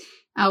Clue.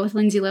 With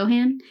Lindsay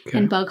Lohan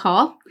and Bug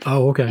Hall.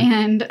 Oh, okay.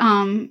 And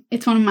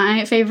it's one of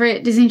my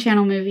favorite Disney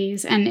Channel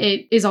movies. And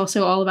it is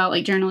also all about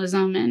like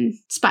journalism and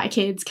Spy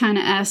Kids kind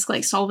of esque,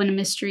 like solving a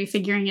mystery,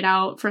 figuring it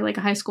out for like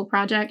a high school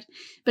project.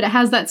 But it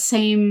has that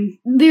same,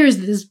 there's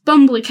this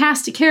bumbly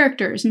cast of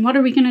characters and what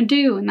are we going to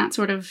do? And that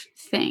sort of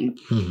thing.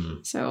 Mm-hmm.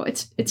 So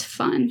it's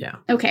fun. Yeah.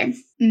 Okay.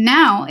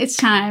 Now it's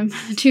time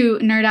to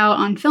nerd out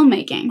on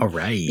filmmaking. All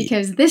right.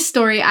 Because this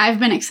story I've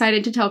been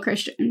excited to tell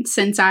Christian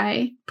since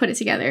I put it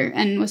together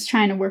and was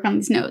trying to work on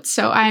these notes.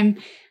 So I've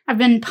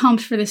been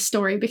pumped for this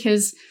story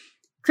because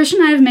Christian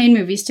and I have made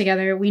movies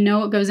together. We know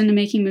what goes into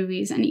making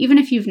movies. And even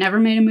if you've never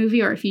made a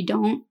movie or if you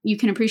don't, you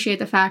can appreciate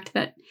the fact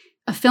that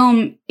a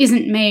film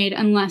isn't made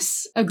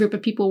unless a group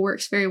of people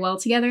works very well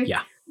together.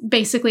 Yeah.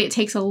 Basically, it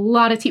takes a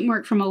lot of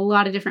teamwork from a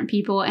lot of different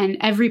people, and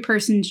every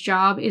person's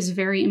job is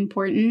very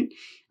important.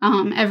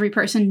 Every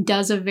person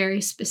does a very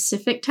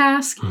specific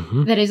task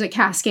that is a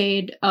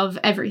cascade of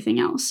everything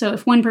else. So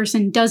if one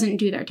person doesn't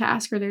do their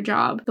task or their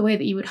job the way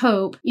that you would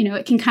hope,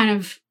 it can kind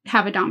of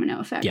have a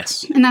domino effect.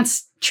 Yes. And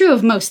that's true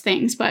of most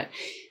things, but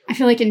I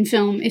feel like in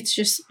film, it's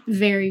just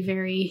very,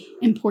 very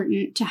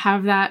important to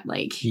have that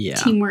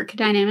teamwork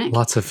dynamic.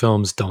 Lots of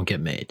films don't get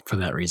made for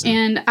that reason.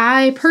 And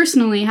I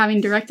personally,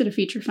 having directed a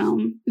feature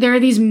film, there are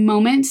these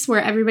moments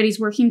where everybody's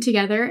working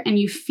together and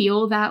you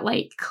feel that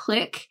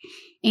click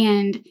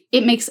and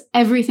it makes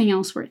everything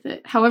else worth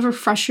it. However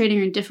frustrating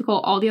or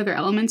difficult all the other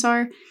elements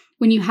are,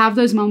 when you have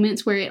those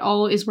moments where it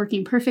all is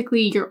working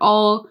perfectly, you're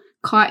all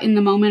caught in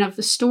the moment of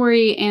the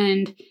story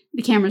and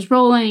the camera's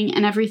rolling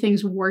and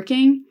everything's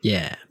working.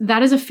 Yeah.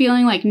 That is a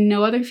feeling like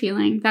no other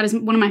feeling. That is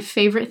one of my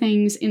favorite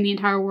things in the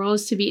entire world,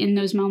 is to be in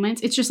those moments.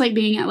 It's just like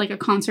being at like a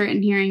concert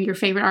and hearing your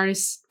favorite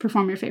artist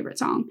perform your favorite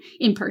song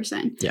in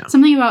person. Yeah.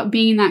 Something about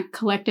being in that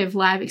collective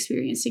live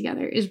experience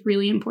together is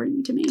really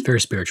important to me. It's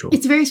very spiritual.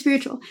 It's very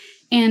spiritual.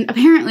 And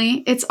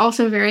apparently, it's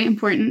also very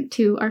important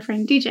to our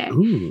friend DJ.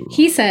 Ooh.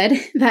 He said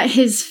that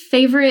his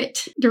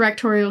favorite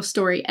directorial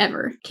story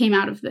ever came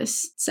out of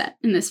this set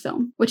in this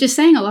film, which is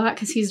saying a lot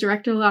because he's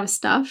directed a lot of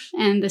stuff,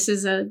 and this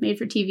is a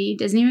made-for-TV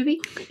Disney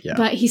movie. Yeah.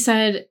 But he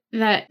said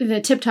that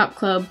the Tip Top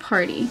Club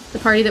party, the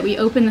party that we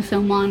open the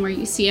film on, where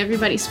you see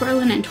everybody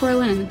swirling and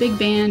twirling and the big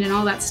band and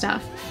all that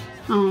stuff,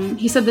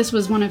 he said this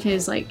was one of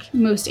his like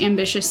most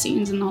ambitious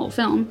scenes in the whole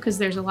film because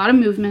there's a lot of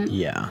movement.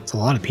 Yeah, it's a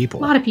lot of people.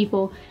 A lot of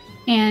people.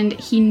 And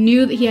he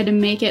knew that he had to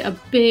make it a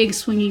big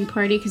swinging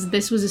party because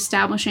this was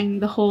establishing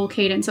the whole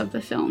cadence of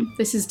the film.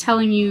 This is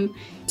telling you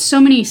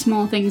so many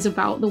small things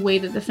about the way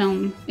that the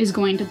film is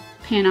going to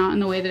pan out and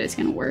the way that it's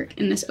going to work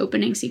in this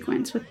opening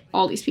sequence with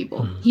all these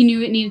people. He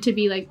knew it needed to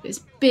be like this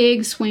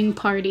big swing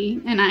party.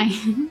 And I,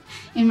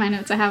 in my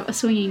notes, I have a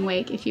swinging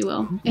wake, if you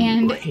will.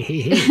 And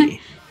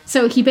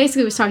so he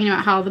basically was talking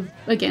about how,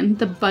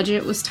 the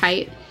budget was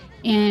tight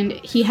and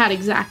he had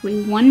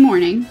exactly one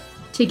morning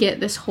to get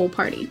this whole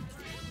party.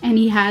 And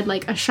he had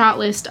like a shot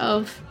list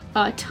of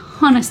a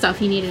ton of stuff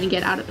he needed to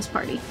get out of this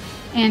party.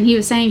 And he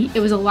was saying it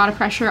was a lot of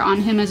pressure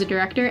on him as a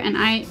director. And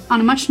I, on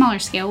a much smaller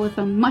scale with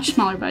a much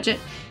smaller budget,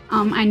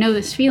 I know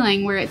this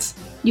feeling where it's,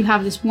 you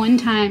have this one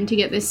time to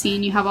get this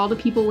scene, you have all the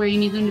people where you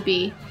need them to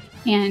be,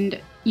 and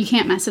you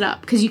can't mess it up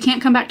because you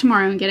can't come back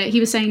tomorrow and get it. He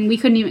was saying we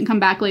couldn't even come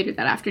back later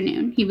that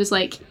afternoon. He was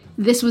like,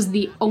 this was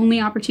the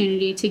only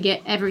opportunity to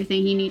get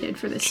everything he needed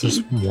for this scene.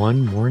 Just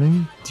one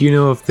morning? Do you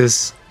know if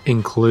this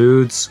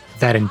includes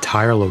that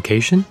entire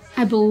location?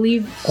 I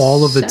believe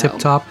all of the so. Tip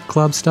Top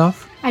Club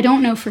stuff? I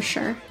don't know for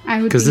sure.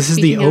 I would because this is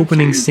the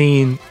opening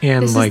scene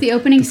and this like is the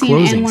opening scene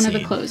and one scene.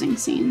 of the closing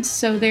scenes.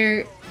 So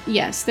there's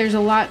a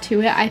lot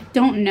to it. I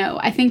don't know.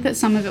 I think that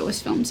some of it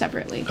was filmed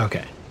separately.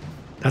 Okay.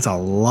 That's a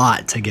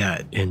lot to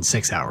get in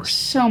 6 hours.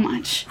 So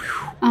much.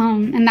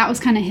 And that was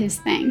kind of his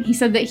thing. He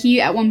said that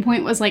he at one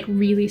point was like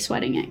really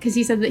sweating it because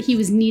he said that he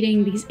was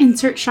needing these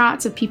insert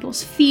shots of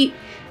people's feet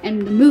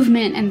and the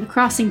movement and the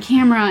crossing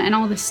camera and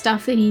all the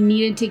stuff that he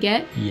needed to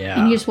get. Yeah.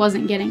 And he just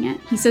wasn't getting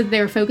it. He said they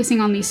were focusing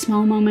on these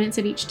small moments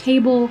at each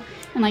table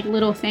and like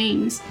little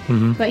things.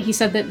 Mm-hmm. But he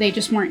said that they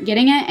just weren't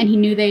getting it and he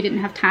knew they didn't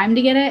have time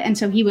to get it. And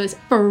so he was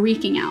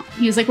freaking out.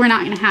 He was like, we're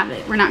not going to have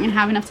it. We're not going to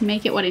have enough to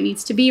make it what it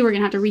needs to be. We're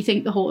going to have to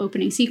rethink the whole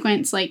opening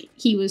sequence. Like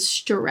he was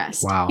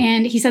stressed. Wow.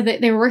 And he said that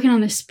they were working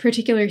on this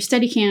particular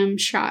Steadicam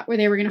shot where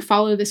they were going to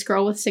follow this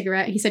girl with a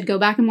cigarette. He said, go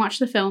back and watch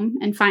the film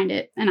and find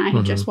it. And I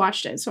had just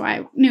watched it. So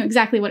I knew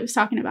exactly what he was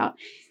talking about.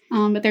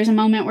 But there's a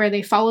moment where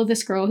they follow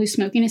this girl who's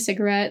smoking a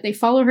cigarette. They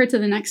follow her to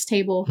the next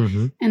table.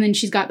 Mm-hmm. And then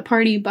she's got the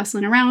party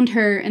bustling around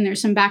her. And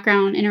there's some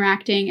background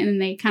interacting. And then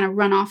they kind of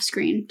run off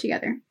screen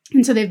together.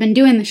 And so they've been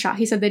doing the shot.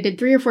 He said they did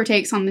 3 or 4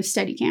 takes on this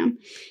Steadicam.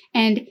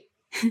 And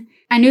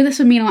I knew this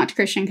would mean a lot to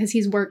Christian because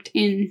he's worked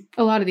in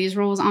a lot of these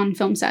roles on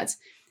film sets.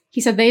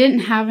 He said they didn't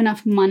have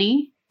enough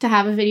money to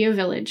have a video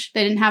village.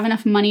 They didn't have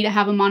enough money to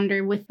have a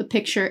monitor with the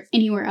picture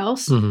anywhere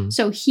else. Mm-hmm.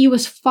 So he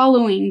was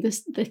following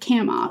the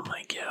cam op. Oh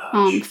my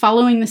gosh.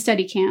 Following the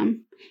Steadicam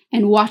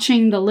and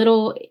watching the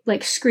little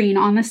like screen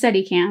on the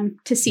Steadicam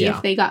to see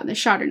if they got the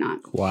shot or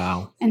not.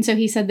 Wow. And so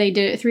he said they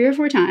did it 3 or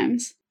 4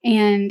 times.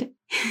 And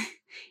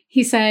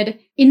he said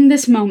in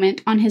this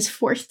moment on his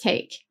 4th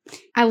take,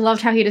 I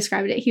loved how he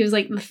described it. He was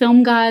like, the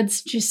film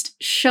gods just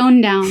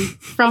shone down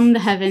from the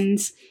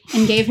heavens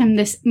and gave him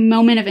this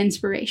moment of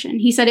inspiration.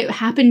 He said it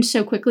happened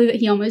so quickly that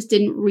he almost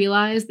didn't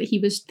realize that he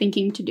was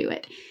thinking to do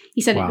it.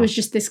 He said it was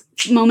just this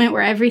moment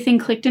where everything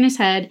clicked in his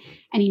head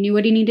and he knew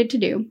what he needed to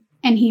do.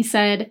 And he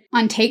said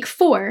on take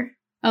 4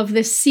 of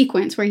this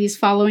sequence where he's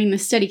following the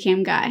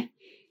Steadicam guy,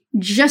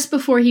 just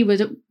before he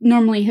would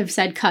normally have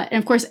said cut. And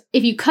of course,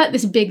 if you cut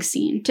this big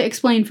scene, to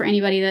explain for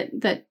anybody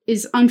that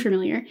is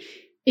unfamiliar,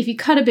 if you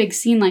cut a big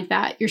scene like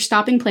that, you're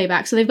stopping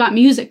playback. So they've got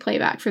music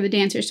playback for the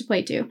dancers to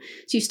play to.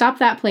 So you stop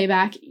that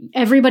playback.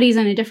 Everybody's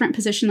in a different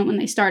position than when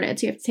they started.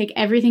 So you have to take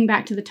everything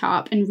back to the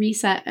top and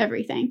reset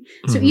everything.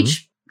 So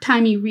each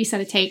time you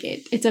reset a take,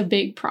 it's a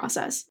big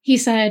process. He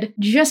said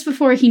just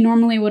before he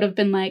normally would have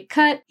been like,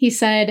 cut, he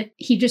said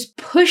he just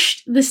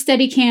pushed the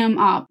Steadicam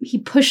up. He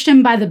pushed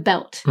him by the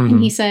belt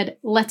and he said,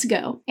 let's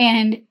go.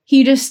 And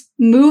he just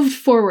moved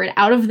forward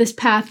out of this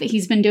path that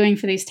he's been doing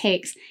for these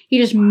takes. He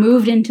just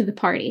moved into the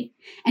party.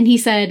 And he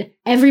said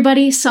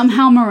everybody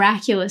somehow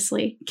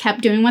miraculously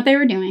kept doing what they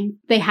were doing.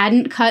 They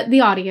hadn't cut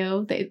the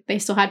audio. They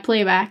still had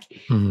playback.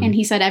 And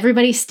he said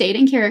everybody stayed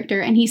in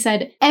character. And he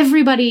said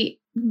everybody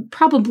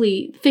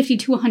probably 50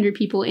 to 100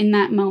 people in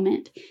that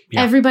moment.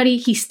 Yeah. Everybody,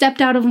 he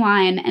stepped out of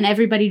line and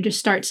everybody just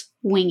starts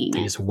winging it.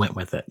 They just went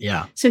with it,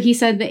 yeah. So he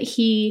said that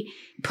he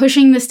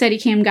pushing the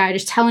Steadicam guy,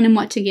 just telling him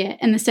what to get.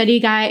 And the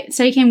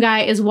Steadicam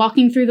guy is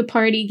walking through the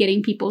party,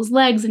 getting people's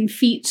legs and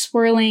feet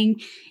swirling.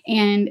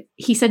 And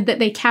he said that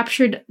they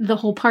captured the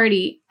whole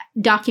party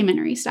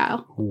documentary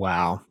style.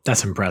 Wow,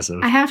 that's impressive.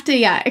 I have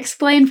to,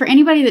 explain for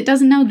anybody that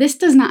doesn't know, this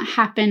does not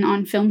happen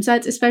on film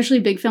sets, especially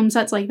big film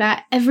sets like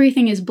that.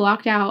 Everything is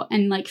blocked out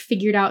and like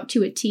figured out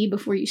to a T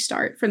before you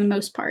start for the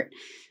most part.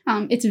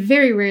 It's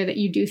very rare that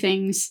you do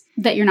things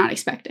that you're not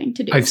expecting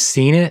to do. I've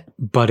seen it,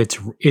 but it's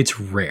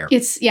rare.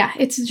 It's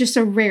just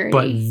a rarity.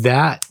 But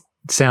that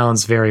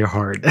sounds very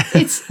hard.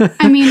 It's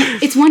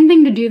one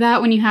thing to do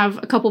that when you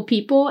have a couple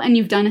people and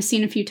you've done a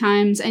scene a few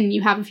times and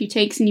you have a few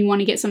takes and you want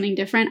to get something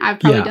different. I've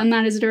probably done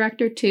that as a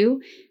director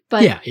too.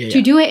 But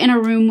to do it in a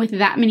room with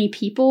that many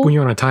people, when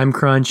you're on a time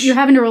crunch, you're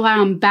having to rely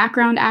on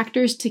background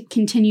actors to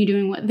continue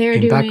doing what they're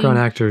doing. Background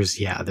actors,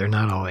 they're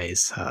not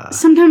always.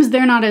 Sometimes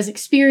they're not as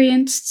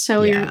experienced,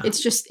 so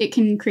it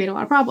can create a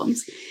lot of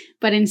problems.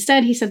 But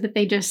instead, he said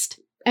that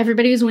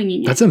everybody was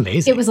winging it. That's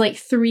amazing. It was like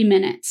 3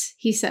 minutes,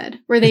 he said,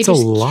 where they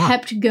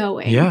kept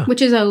going,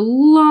 which is a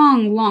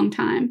long, long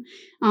time.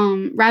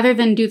 Rather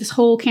than do this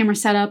whole camera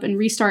setup and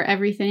restart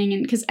everything,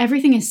 and because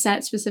everything is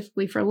set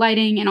specifically for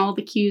lighting and all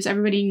the cues,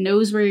 everybody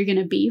knows where you're going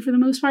to be for the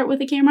most part with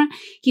the camera.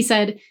 He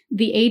said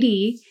the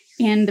AD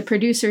and the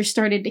producers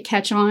started to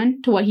catch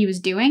on to what he was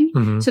doing.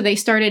 Mm-hmm. So they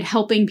started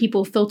helping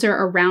people filter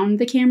around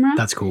the camera.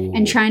 That's cool.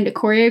 And trying to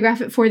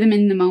choreograph it for them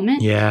in the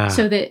moment. Yeah.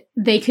 So that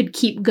they could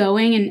keep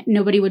going and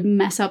nobody would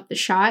mess up the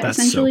shot,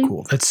 essentially. That's so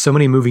cool. That's so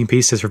many moving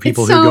pieces for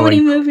people who are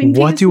going,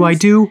 what do I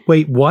do?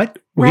 Wait, what?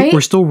 Right?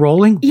 We're still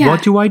rolling? Yeah.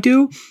 What do I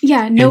do?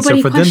 Yeah, nobody And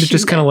so for them to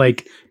just kind of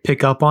like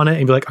pick up on it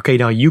and be like, okay,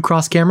 now you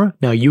cross camera.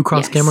 Now you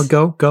cross camera.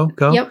 Go.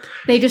 Yep.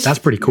 That's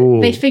pretty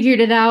cool. They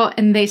figured it out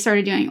and they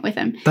started doing it with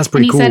him. That's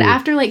pretty cool. And he said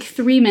after like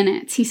 3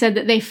 minutes, he said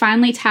that they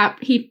finally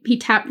he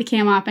tapped the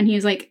cam up and he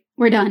was like,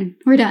 we're done.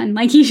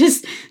 Like he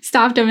just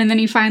stopped him and then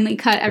he finally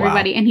cut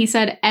everybody. Wow. And he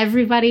said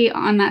everybody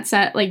on that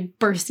set like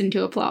burst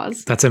into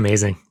applause. That's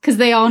amazing. Because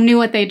they all knew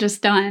what they'd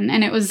just done.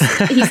 And it was,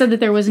 he said that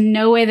there was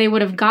no way they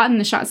would have gotten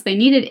the shots they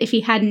needed if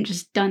he hadn't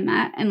just done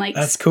that and like.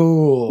 That's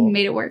cool.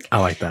 Made it work. I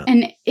like that.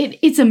 And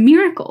it's a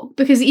miracle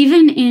because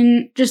even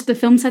in just the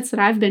film sets that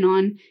I've been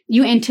on,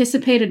 you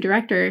anticipate a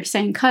director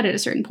saying cut at a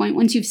certain point.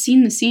 Once you've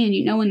seen the scene,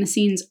 you know when the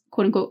scene's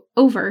quote unquote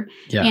over.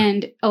 Yeah.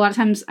 And a lot of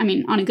times,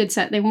 on a good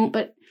set, they won't,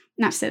 but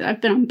not to say that I've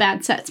been on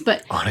bad sets,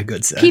 but on a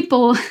good set,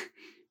 people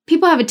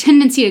have a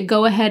tendency to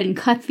go ahead and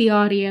cut the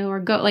audio or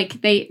go like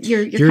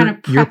you're kind of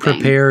prepping. You're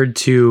prepared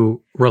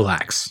to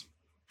relax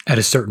at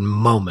a certain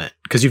moment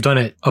because you've done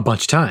it a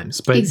bunch of times.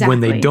 But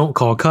when they don't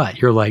call cut,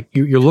 you're like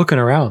you're looking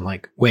around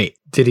like, wait,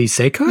 did he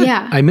say cut?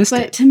 Yeah, I missed it.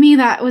 But to me,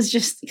 that was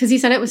just because he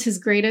said it was his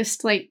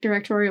greatest like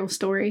directorial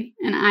story,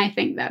 and I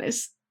think that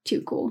is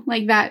too cool.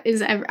 Like that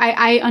is,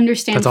 I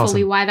understand That's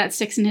fully awesome. Why that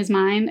sticks in his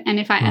mind. And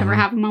if I ever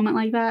have a moment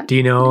like that. Do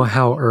you know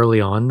how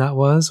early on that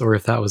was or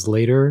if that was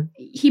later?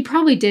 He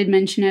probably did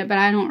mention it, but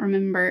I don't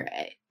remember.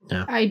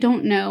 Yeah. I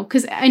don't know.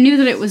 Because I knew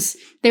that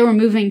they were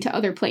moving to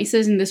other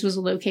places and this was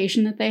a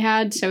location that they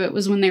had. So it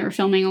was when they were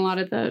filming a lot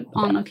of the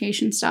on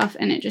location stuff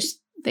and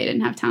they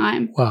didn't have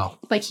time. Wow.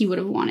 Like he would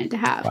have wanted to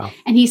have. Wow.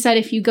 And he said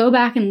if you go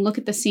back and look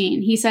at the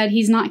scene, he said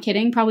he's not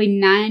kidding, probably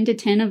 9 to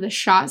 10 of the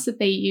shots that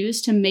they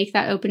used to make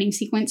that opening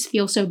sequence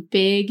feel so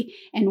big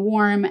and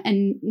warm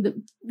and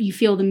you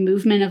feel the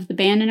movement of the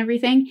band and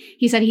everything.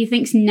 He said he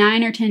thinks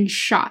 9 or 10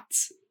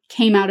 shots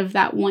came out of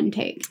that one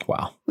take.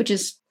 Wow. Which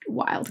is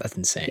wild. That's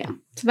insane. Yeah.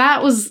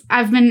 So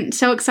I've been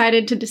so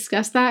excited to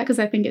discuss that because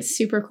I think it's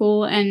super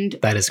cool. And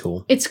that is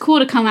cool. It's cool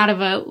to come out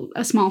of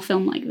a small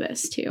film like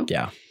this too.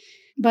 Yeah.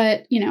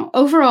 But,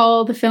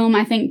 overall, the film,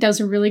 I think,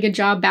 does a really good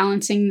job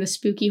balancing the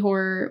spooky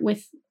horror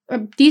with a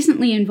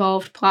decently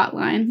involved plot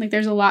line. Like,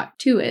 there's a lot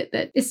to it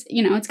that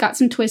it's got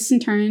some twists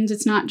and turns.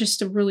 It's not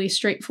just a really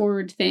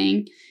straightforward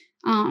thing.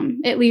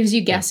 It leaves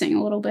you guessing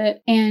a little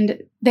bit.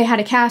 And they had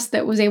a cast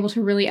that was able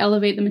to really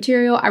elevate the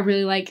material. I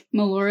really like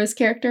Melora's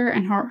character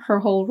and her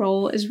whole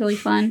role is really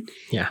fun.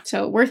 Yeah.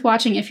 So worth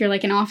watching if you're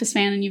like an Office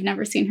fan and you've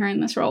never seen her in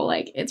this role.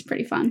 Like, it's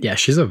pretty fun. Yeah,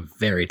 she's a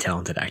very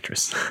talented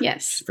actress.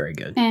 Yes. She's very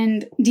good.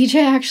 And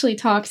DJ actually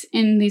talks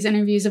in these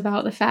interviews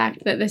about the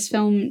fact that this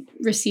film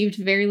received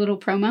very little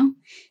promo.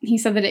 He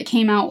said that it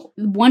came out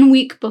 1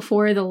 week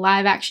before the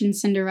live action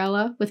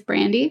Cinderella with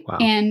Brandy. Wow.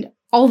 And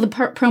all the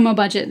promo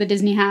budget that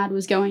Disney had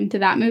was going to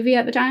that movie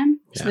at the time.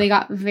 So they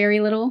got very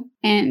little.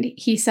 And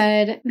he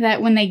said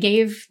that when they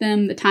gave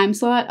them the time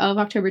slot of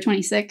October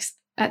 26th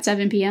at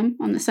 7 p.m.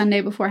 on the Sunday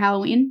before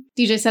Halloween,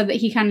 DJ said that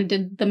he kind of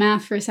did the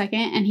math for a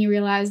second and he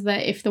realized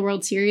that if the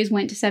World Series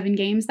went to 7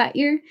 games that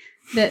year,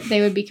 that they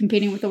would be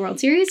competing with the World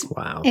Series.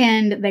 Wow.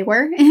 And they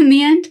were in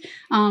the end.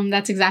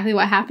 That's exactly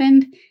what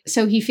happened.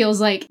 So he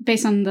feels like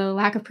based on the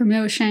lack of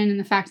promotion and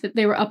the fact that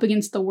they were up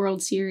against the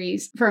World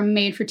Series for a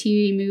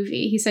made-for-TV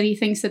movie, he said he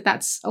thinks that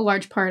that's a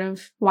large part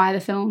of why the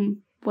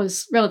film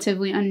was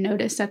relatively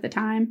unnoticed at the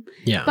time.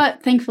 Yeah.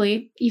 But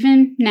thankfully,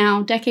 even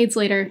now, decades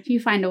later, you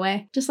find a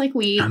way, just like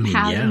we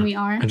have and we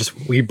are.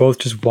 We both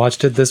just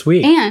watched it this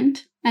week.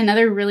 And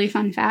another really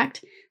fun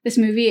fact, this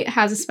movie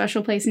has a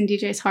special place in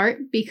DJ's heart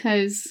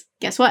because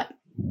guess what?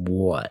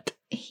 What?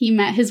 He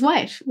met his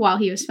wife while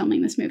he was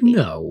filming this movie.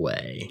 No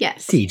way.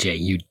 Yes. DJ,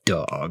 you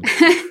dog.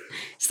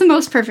 It's the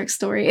most perfect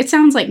story. It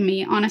sounds like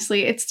me,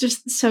 honestly. It's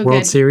just so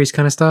World good. Series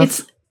kind of stuff?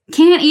 It's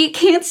can't eat,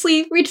 can't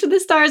sleep, reach for the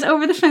stars,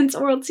 over the fence,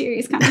 World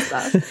Series kind of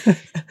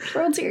stuff.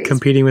 World Series.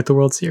 Competing with the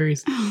World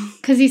Series.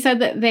 Because he said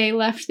that they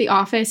left the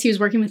office. He was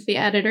working with the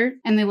editor,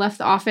 and they left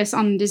the office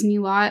on the Disney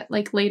lot,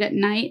 like, late at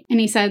night. And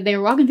he said they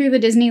were walking through the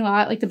Disney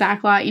lot, like the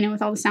back lot, you know,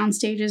 with all the sound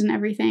stages and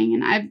everything.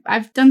 And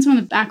I've done some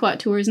of the back lot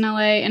tours in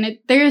LA, and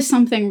there is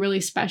something really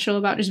special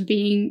about just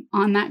being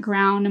on that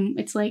ground. And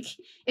it's like,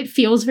 it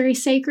feels very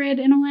sacred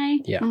in a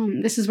way. Yeah.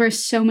 This is where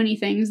so many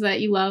things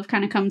that you love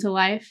kind of come to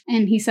life.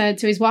 And he said,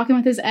 so he's walking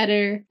with his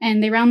editor,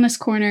 and they round this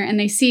corner, and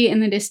they see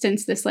in the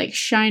distance this like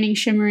shining,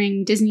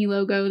 shimmering Disney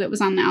logo that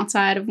was on the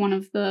outside of one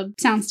of the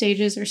sound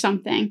stages or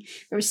something.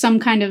 There was some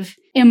kind of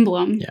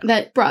emblem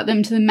that brought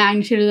them to the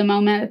magnitude of the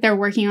moment that they're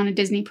working on a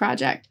Disney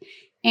project.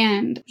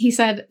 And he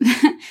said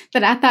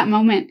that at that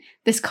moment,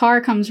 this car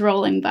comes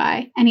rolling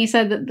by. And he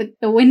said that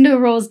the window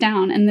rolls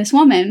down, and this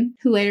woman,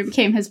 who later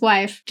became his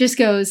wife, just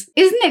goes,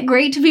 "Isn't it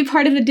great to be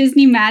part of the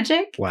Disney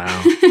magic?"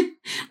 Wow.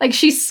 Like,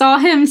 she saw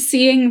him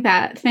seeing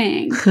that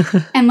thing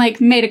and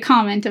like made a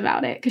comment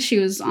about it because she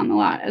was on the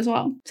lot as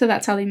well. So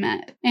that's how they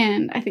met.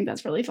 And I think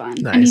that's really fun.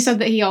 Nice. And he said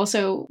that he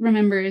also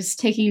remembers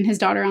taking his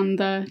daughter on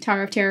the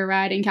Tower of Terror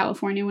ride in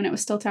California when it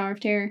was still Tower of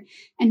Terror.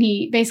 And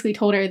he basically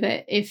told her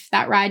that if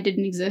that ride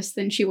didn't exist,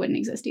 then she wouldn't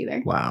exist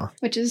either. Wow.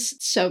 Which is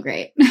so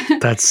great.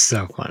 That's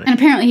so funny. And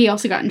apparently he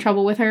also got in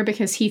trouble with her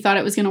because he thought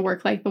it was going to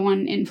work like the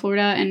one in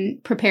Florida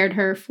and prepared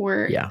her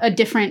for a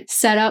different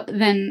setup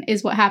than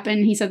is what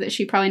happened. He said that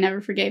she probably never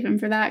forgave him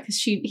for that because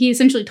he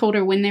essentially told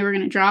her when they were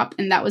going to drop,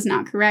 and that was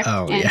not correct.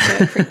 So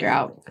it freaked her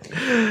out.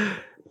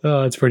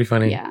 Oh, it's pretty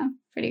funny. Yeah,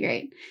 pretty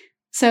great.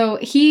 So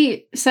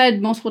he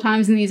said multiple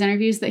times in these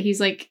interviews that he's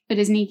like a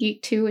Disney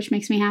geek too, which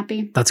makes me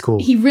happy. That's cool.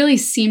 He really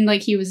seemed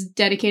like he was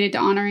dedicated to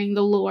honoring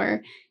the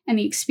lore and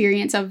the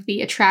experience of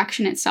the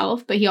attraction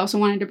itself, but he also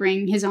wanted to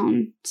bring his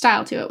own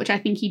style to it, which I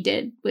think he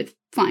did with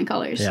Flying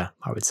Colors. Yeah,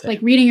 I would say.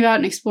 Like, reading about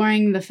and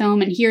exploring the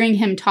film and hearing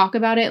him talk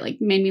about it, like,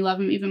 made me love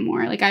him even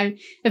more. Like, I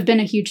have been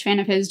a huge fan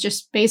of his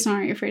just based on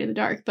Are You Afraid of the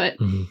Dark? But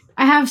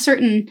I have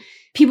certain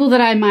people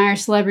that I admire,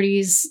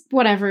 celebrities,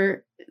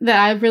 whatever, that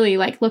I really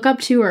like look up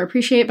to or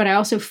appreciate, but I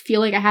also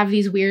feel like I have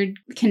these weird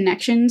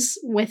connections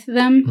with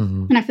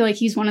them. And I feel like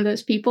he's one of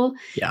those people.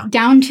 Yeah.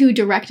 Down to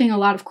directing a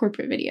lot of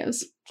corporate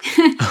videos.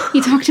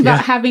 He talked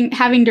about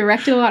having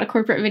directed a lot of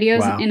corporate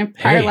videos in a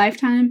prior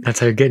lifetime. That's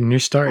how you're getting your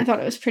start. I thought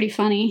it was pretty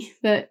funny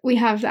that we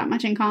have that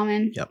much in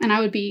common. Yep. And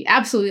I would be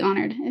absolutely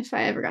honored if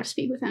I ever got to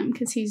speak with him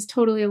because he's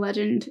totally a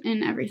legend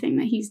in everything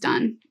that he's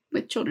done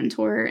with children's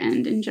horror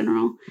and in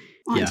general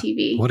on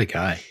TV. What a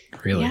guy.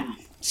 Really. Yeah.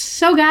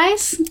 So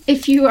guys,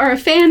 if you are a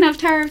fan of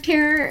Tower of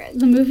Terror,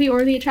 the movie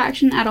or the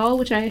attraction at all,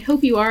 which I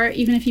hope you are,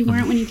 even if you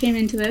weren't when you came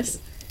into this,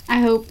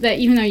 I hope that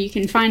even though you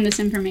can find this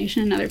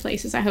information in other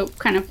places, I hope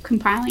kind of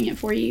compiling it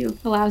for you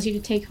allows you to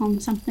take home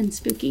something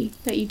spooky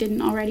that you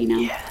didn't already know.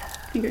 Yeah.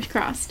 Fingers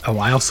crossed. Oh,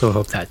 I also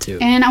hope that too.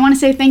 And I want to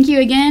say thank you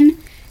again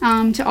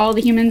to all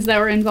the humans that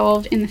were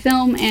involved in the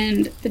film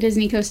and the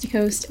Disney Coast to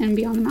Coast and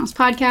Beyond the Mouse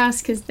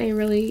podcast, because they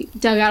really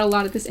dug out a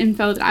lot of this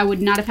info that I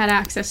would not have had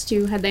access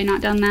to had they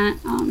not done that.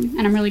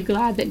 And I'm really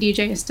glad that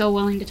DJ is still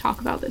willing to talk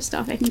about this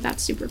stuff. I think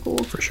that's super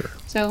cool. For sure.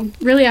 So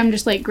really, I'm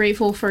just like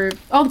grateful for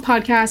all the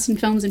podcasts and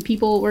films and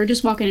people. We're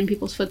just walking in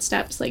people's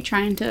footsteps, like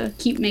trying to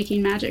keep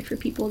making magic for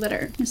people that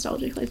are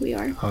nostalgic like we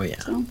are. Oh, yeah.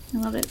 So I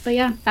love it. But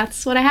yeah,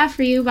 that's what I have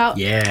for you about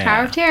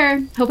Tower of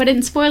Terror. Hope I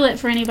didn't spoil it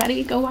for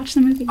anybody. Go watch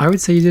the movie. I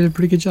would say you did a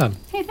pretty good job.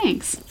 Hey,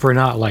 thanks. For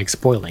not like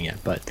spoiling it,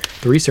 but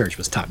the research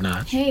was top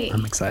notch. Hey.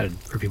 I'm excited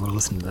for people to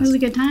listen to this. It was a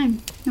good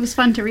time. It was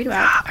fun to read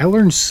about. I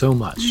learned so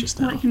much just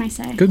now. What can I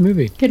say? Good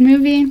movie. Good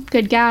movie.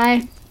 Good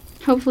guy.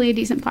 Hopefully a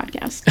decent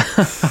podcast.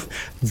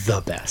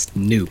 The best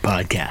new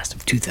podcast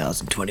of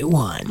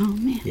 2021. Oh,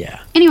 man.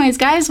 Yeah. Anyways,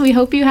 guys, we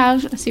hope you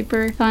have a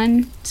super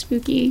fun,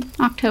 spooky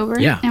October.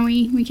 Yeah. And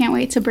we can't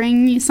wait to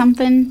bring you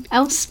something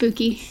else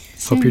spooky.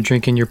 Hope you're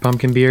drinking your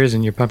pumpkin beers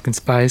and your pumpkin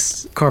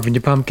spice, carving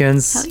your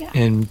pumpkins,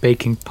 and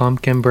baking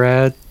pumpkin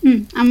bread.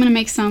 I'm going to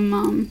make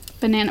some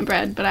banana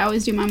bread, but I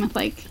always do mine with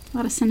like a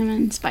lot of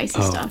cinnamon,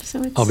 spicy stuff.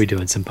 So I'll be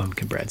doing some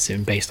pumpkin bread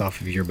soon based off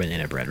of your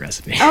banana bread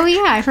recipe. Oh,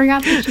 yeah. I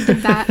forgot that you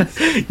did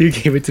that. You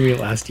gave it to me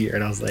last year,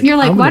 and I was like, you're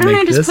like, why don't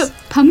I just put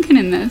pumpkin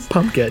in this?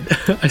 Pumpkin.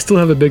 I still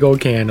have a big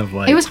old can of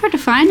like... It was hard to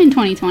find in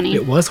 2020.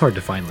 It was hard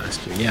to find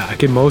last year. Yeah, I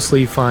could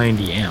mostly find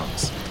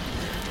yams.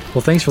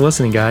 Well, thanks for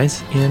listening,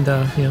 guys, and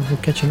we'll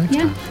catch you next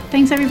time.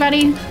 Thanks,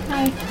 everybody.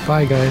 Bye.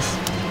 Bye, guys.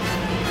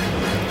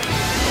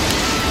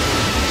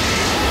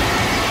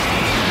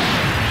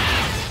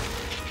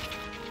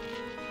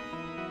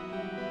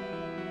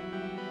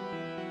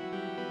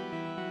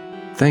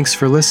 Thanks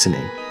for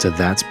listening to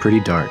That's Pretty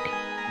Dark.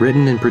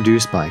 Written and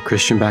produced by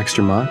Christian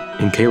Baxter Mott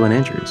and Kaylin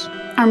Andrews.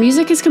 Our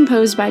music is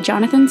composed by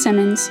Jonathan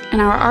Simmons, and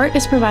our art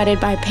is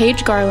provided by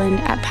Paige Garland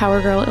at Power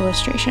Girl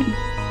Illustration.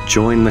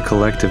 Join the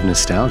collective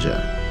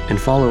nostalgia and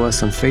follow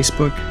us on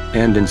Facebook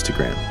and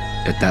Instagram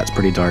at That's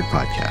Pretty Dark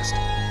Podcast.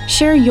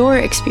 Share your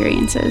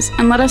experiences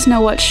and let us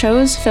know what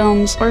shows,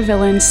 films, or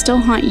villains still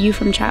haunt you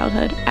from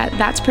childhood at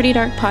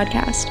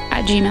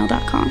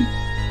that'sprettydarkpodcast@gmail.com.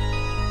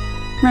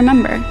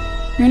 Remember,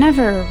 you're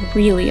never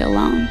really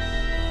alone.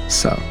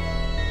 So,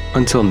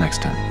 until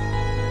next time,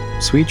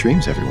 sweet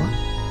dreams, everyone.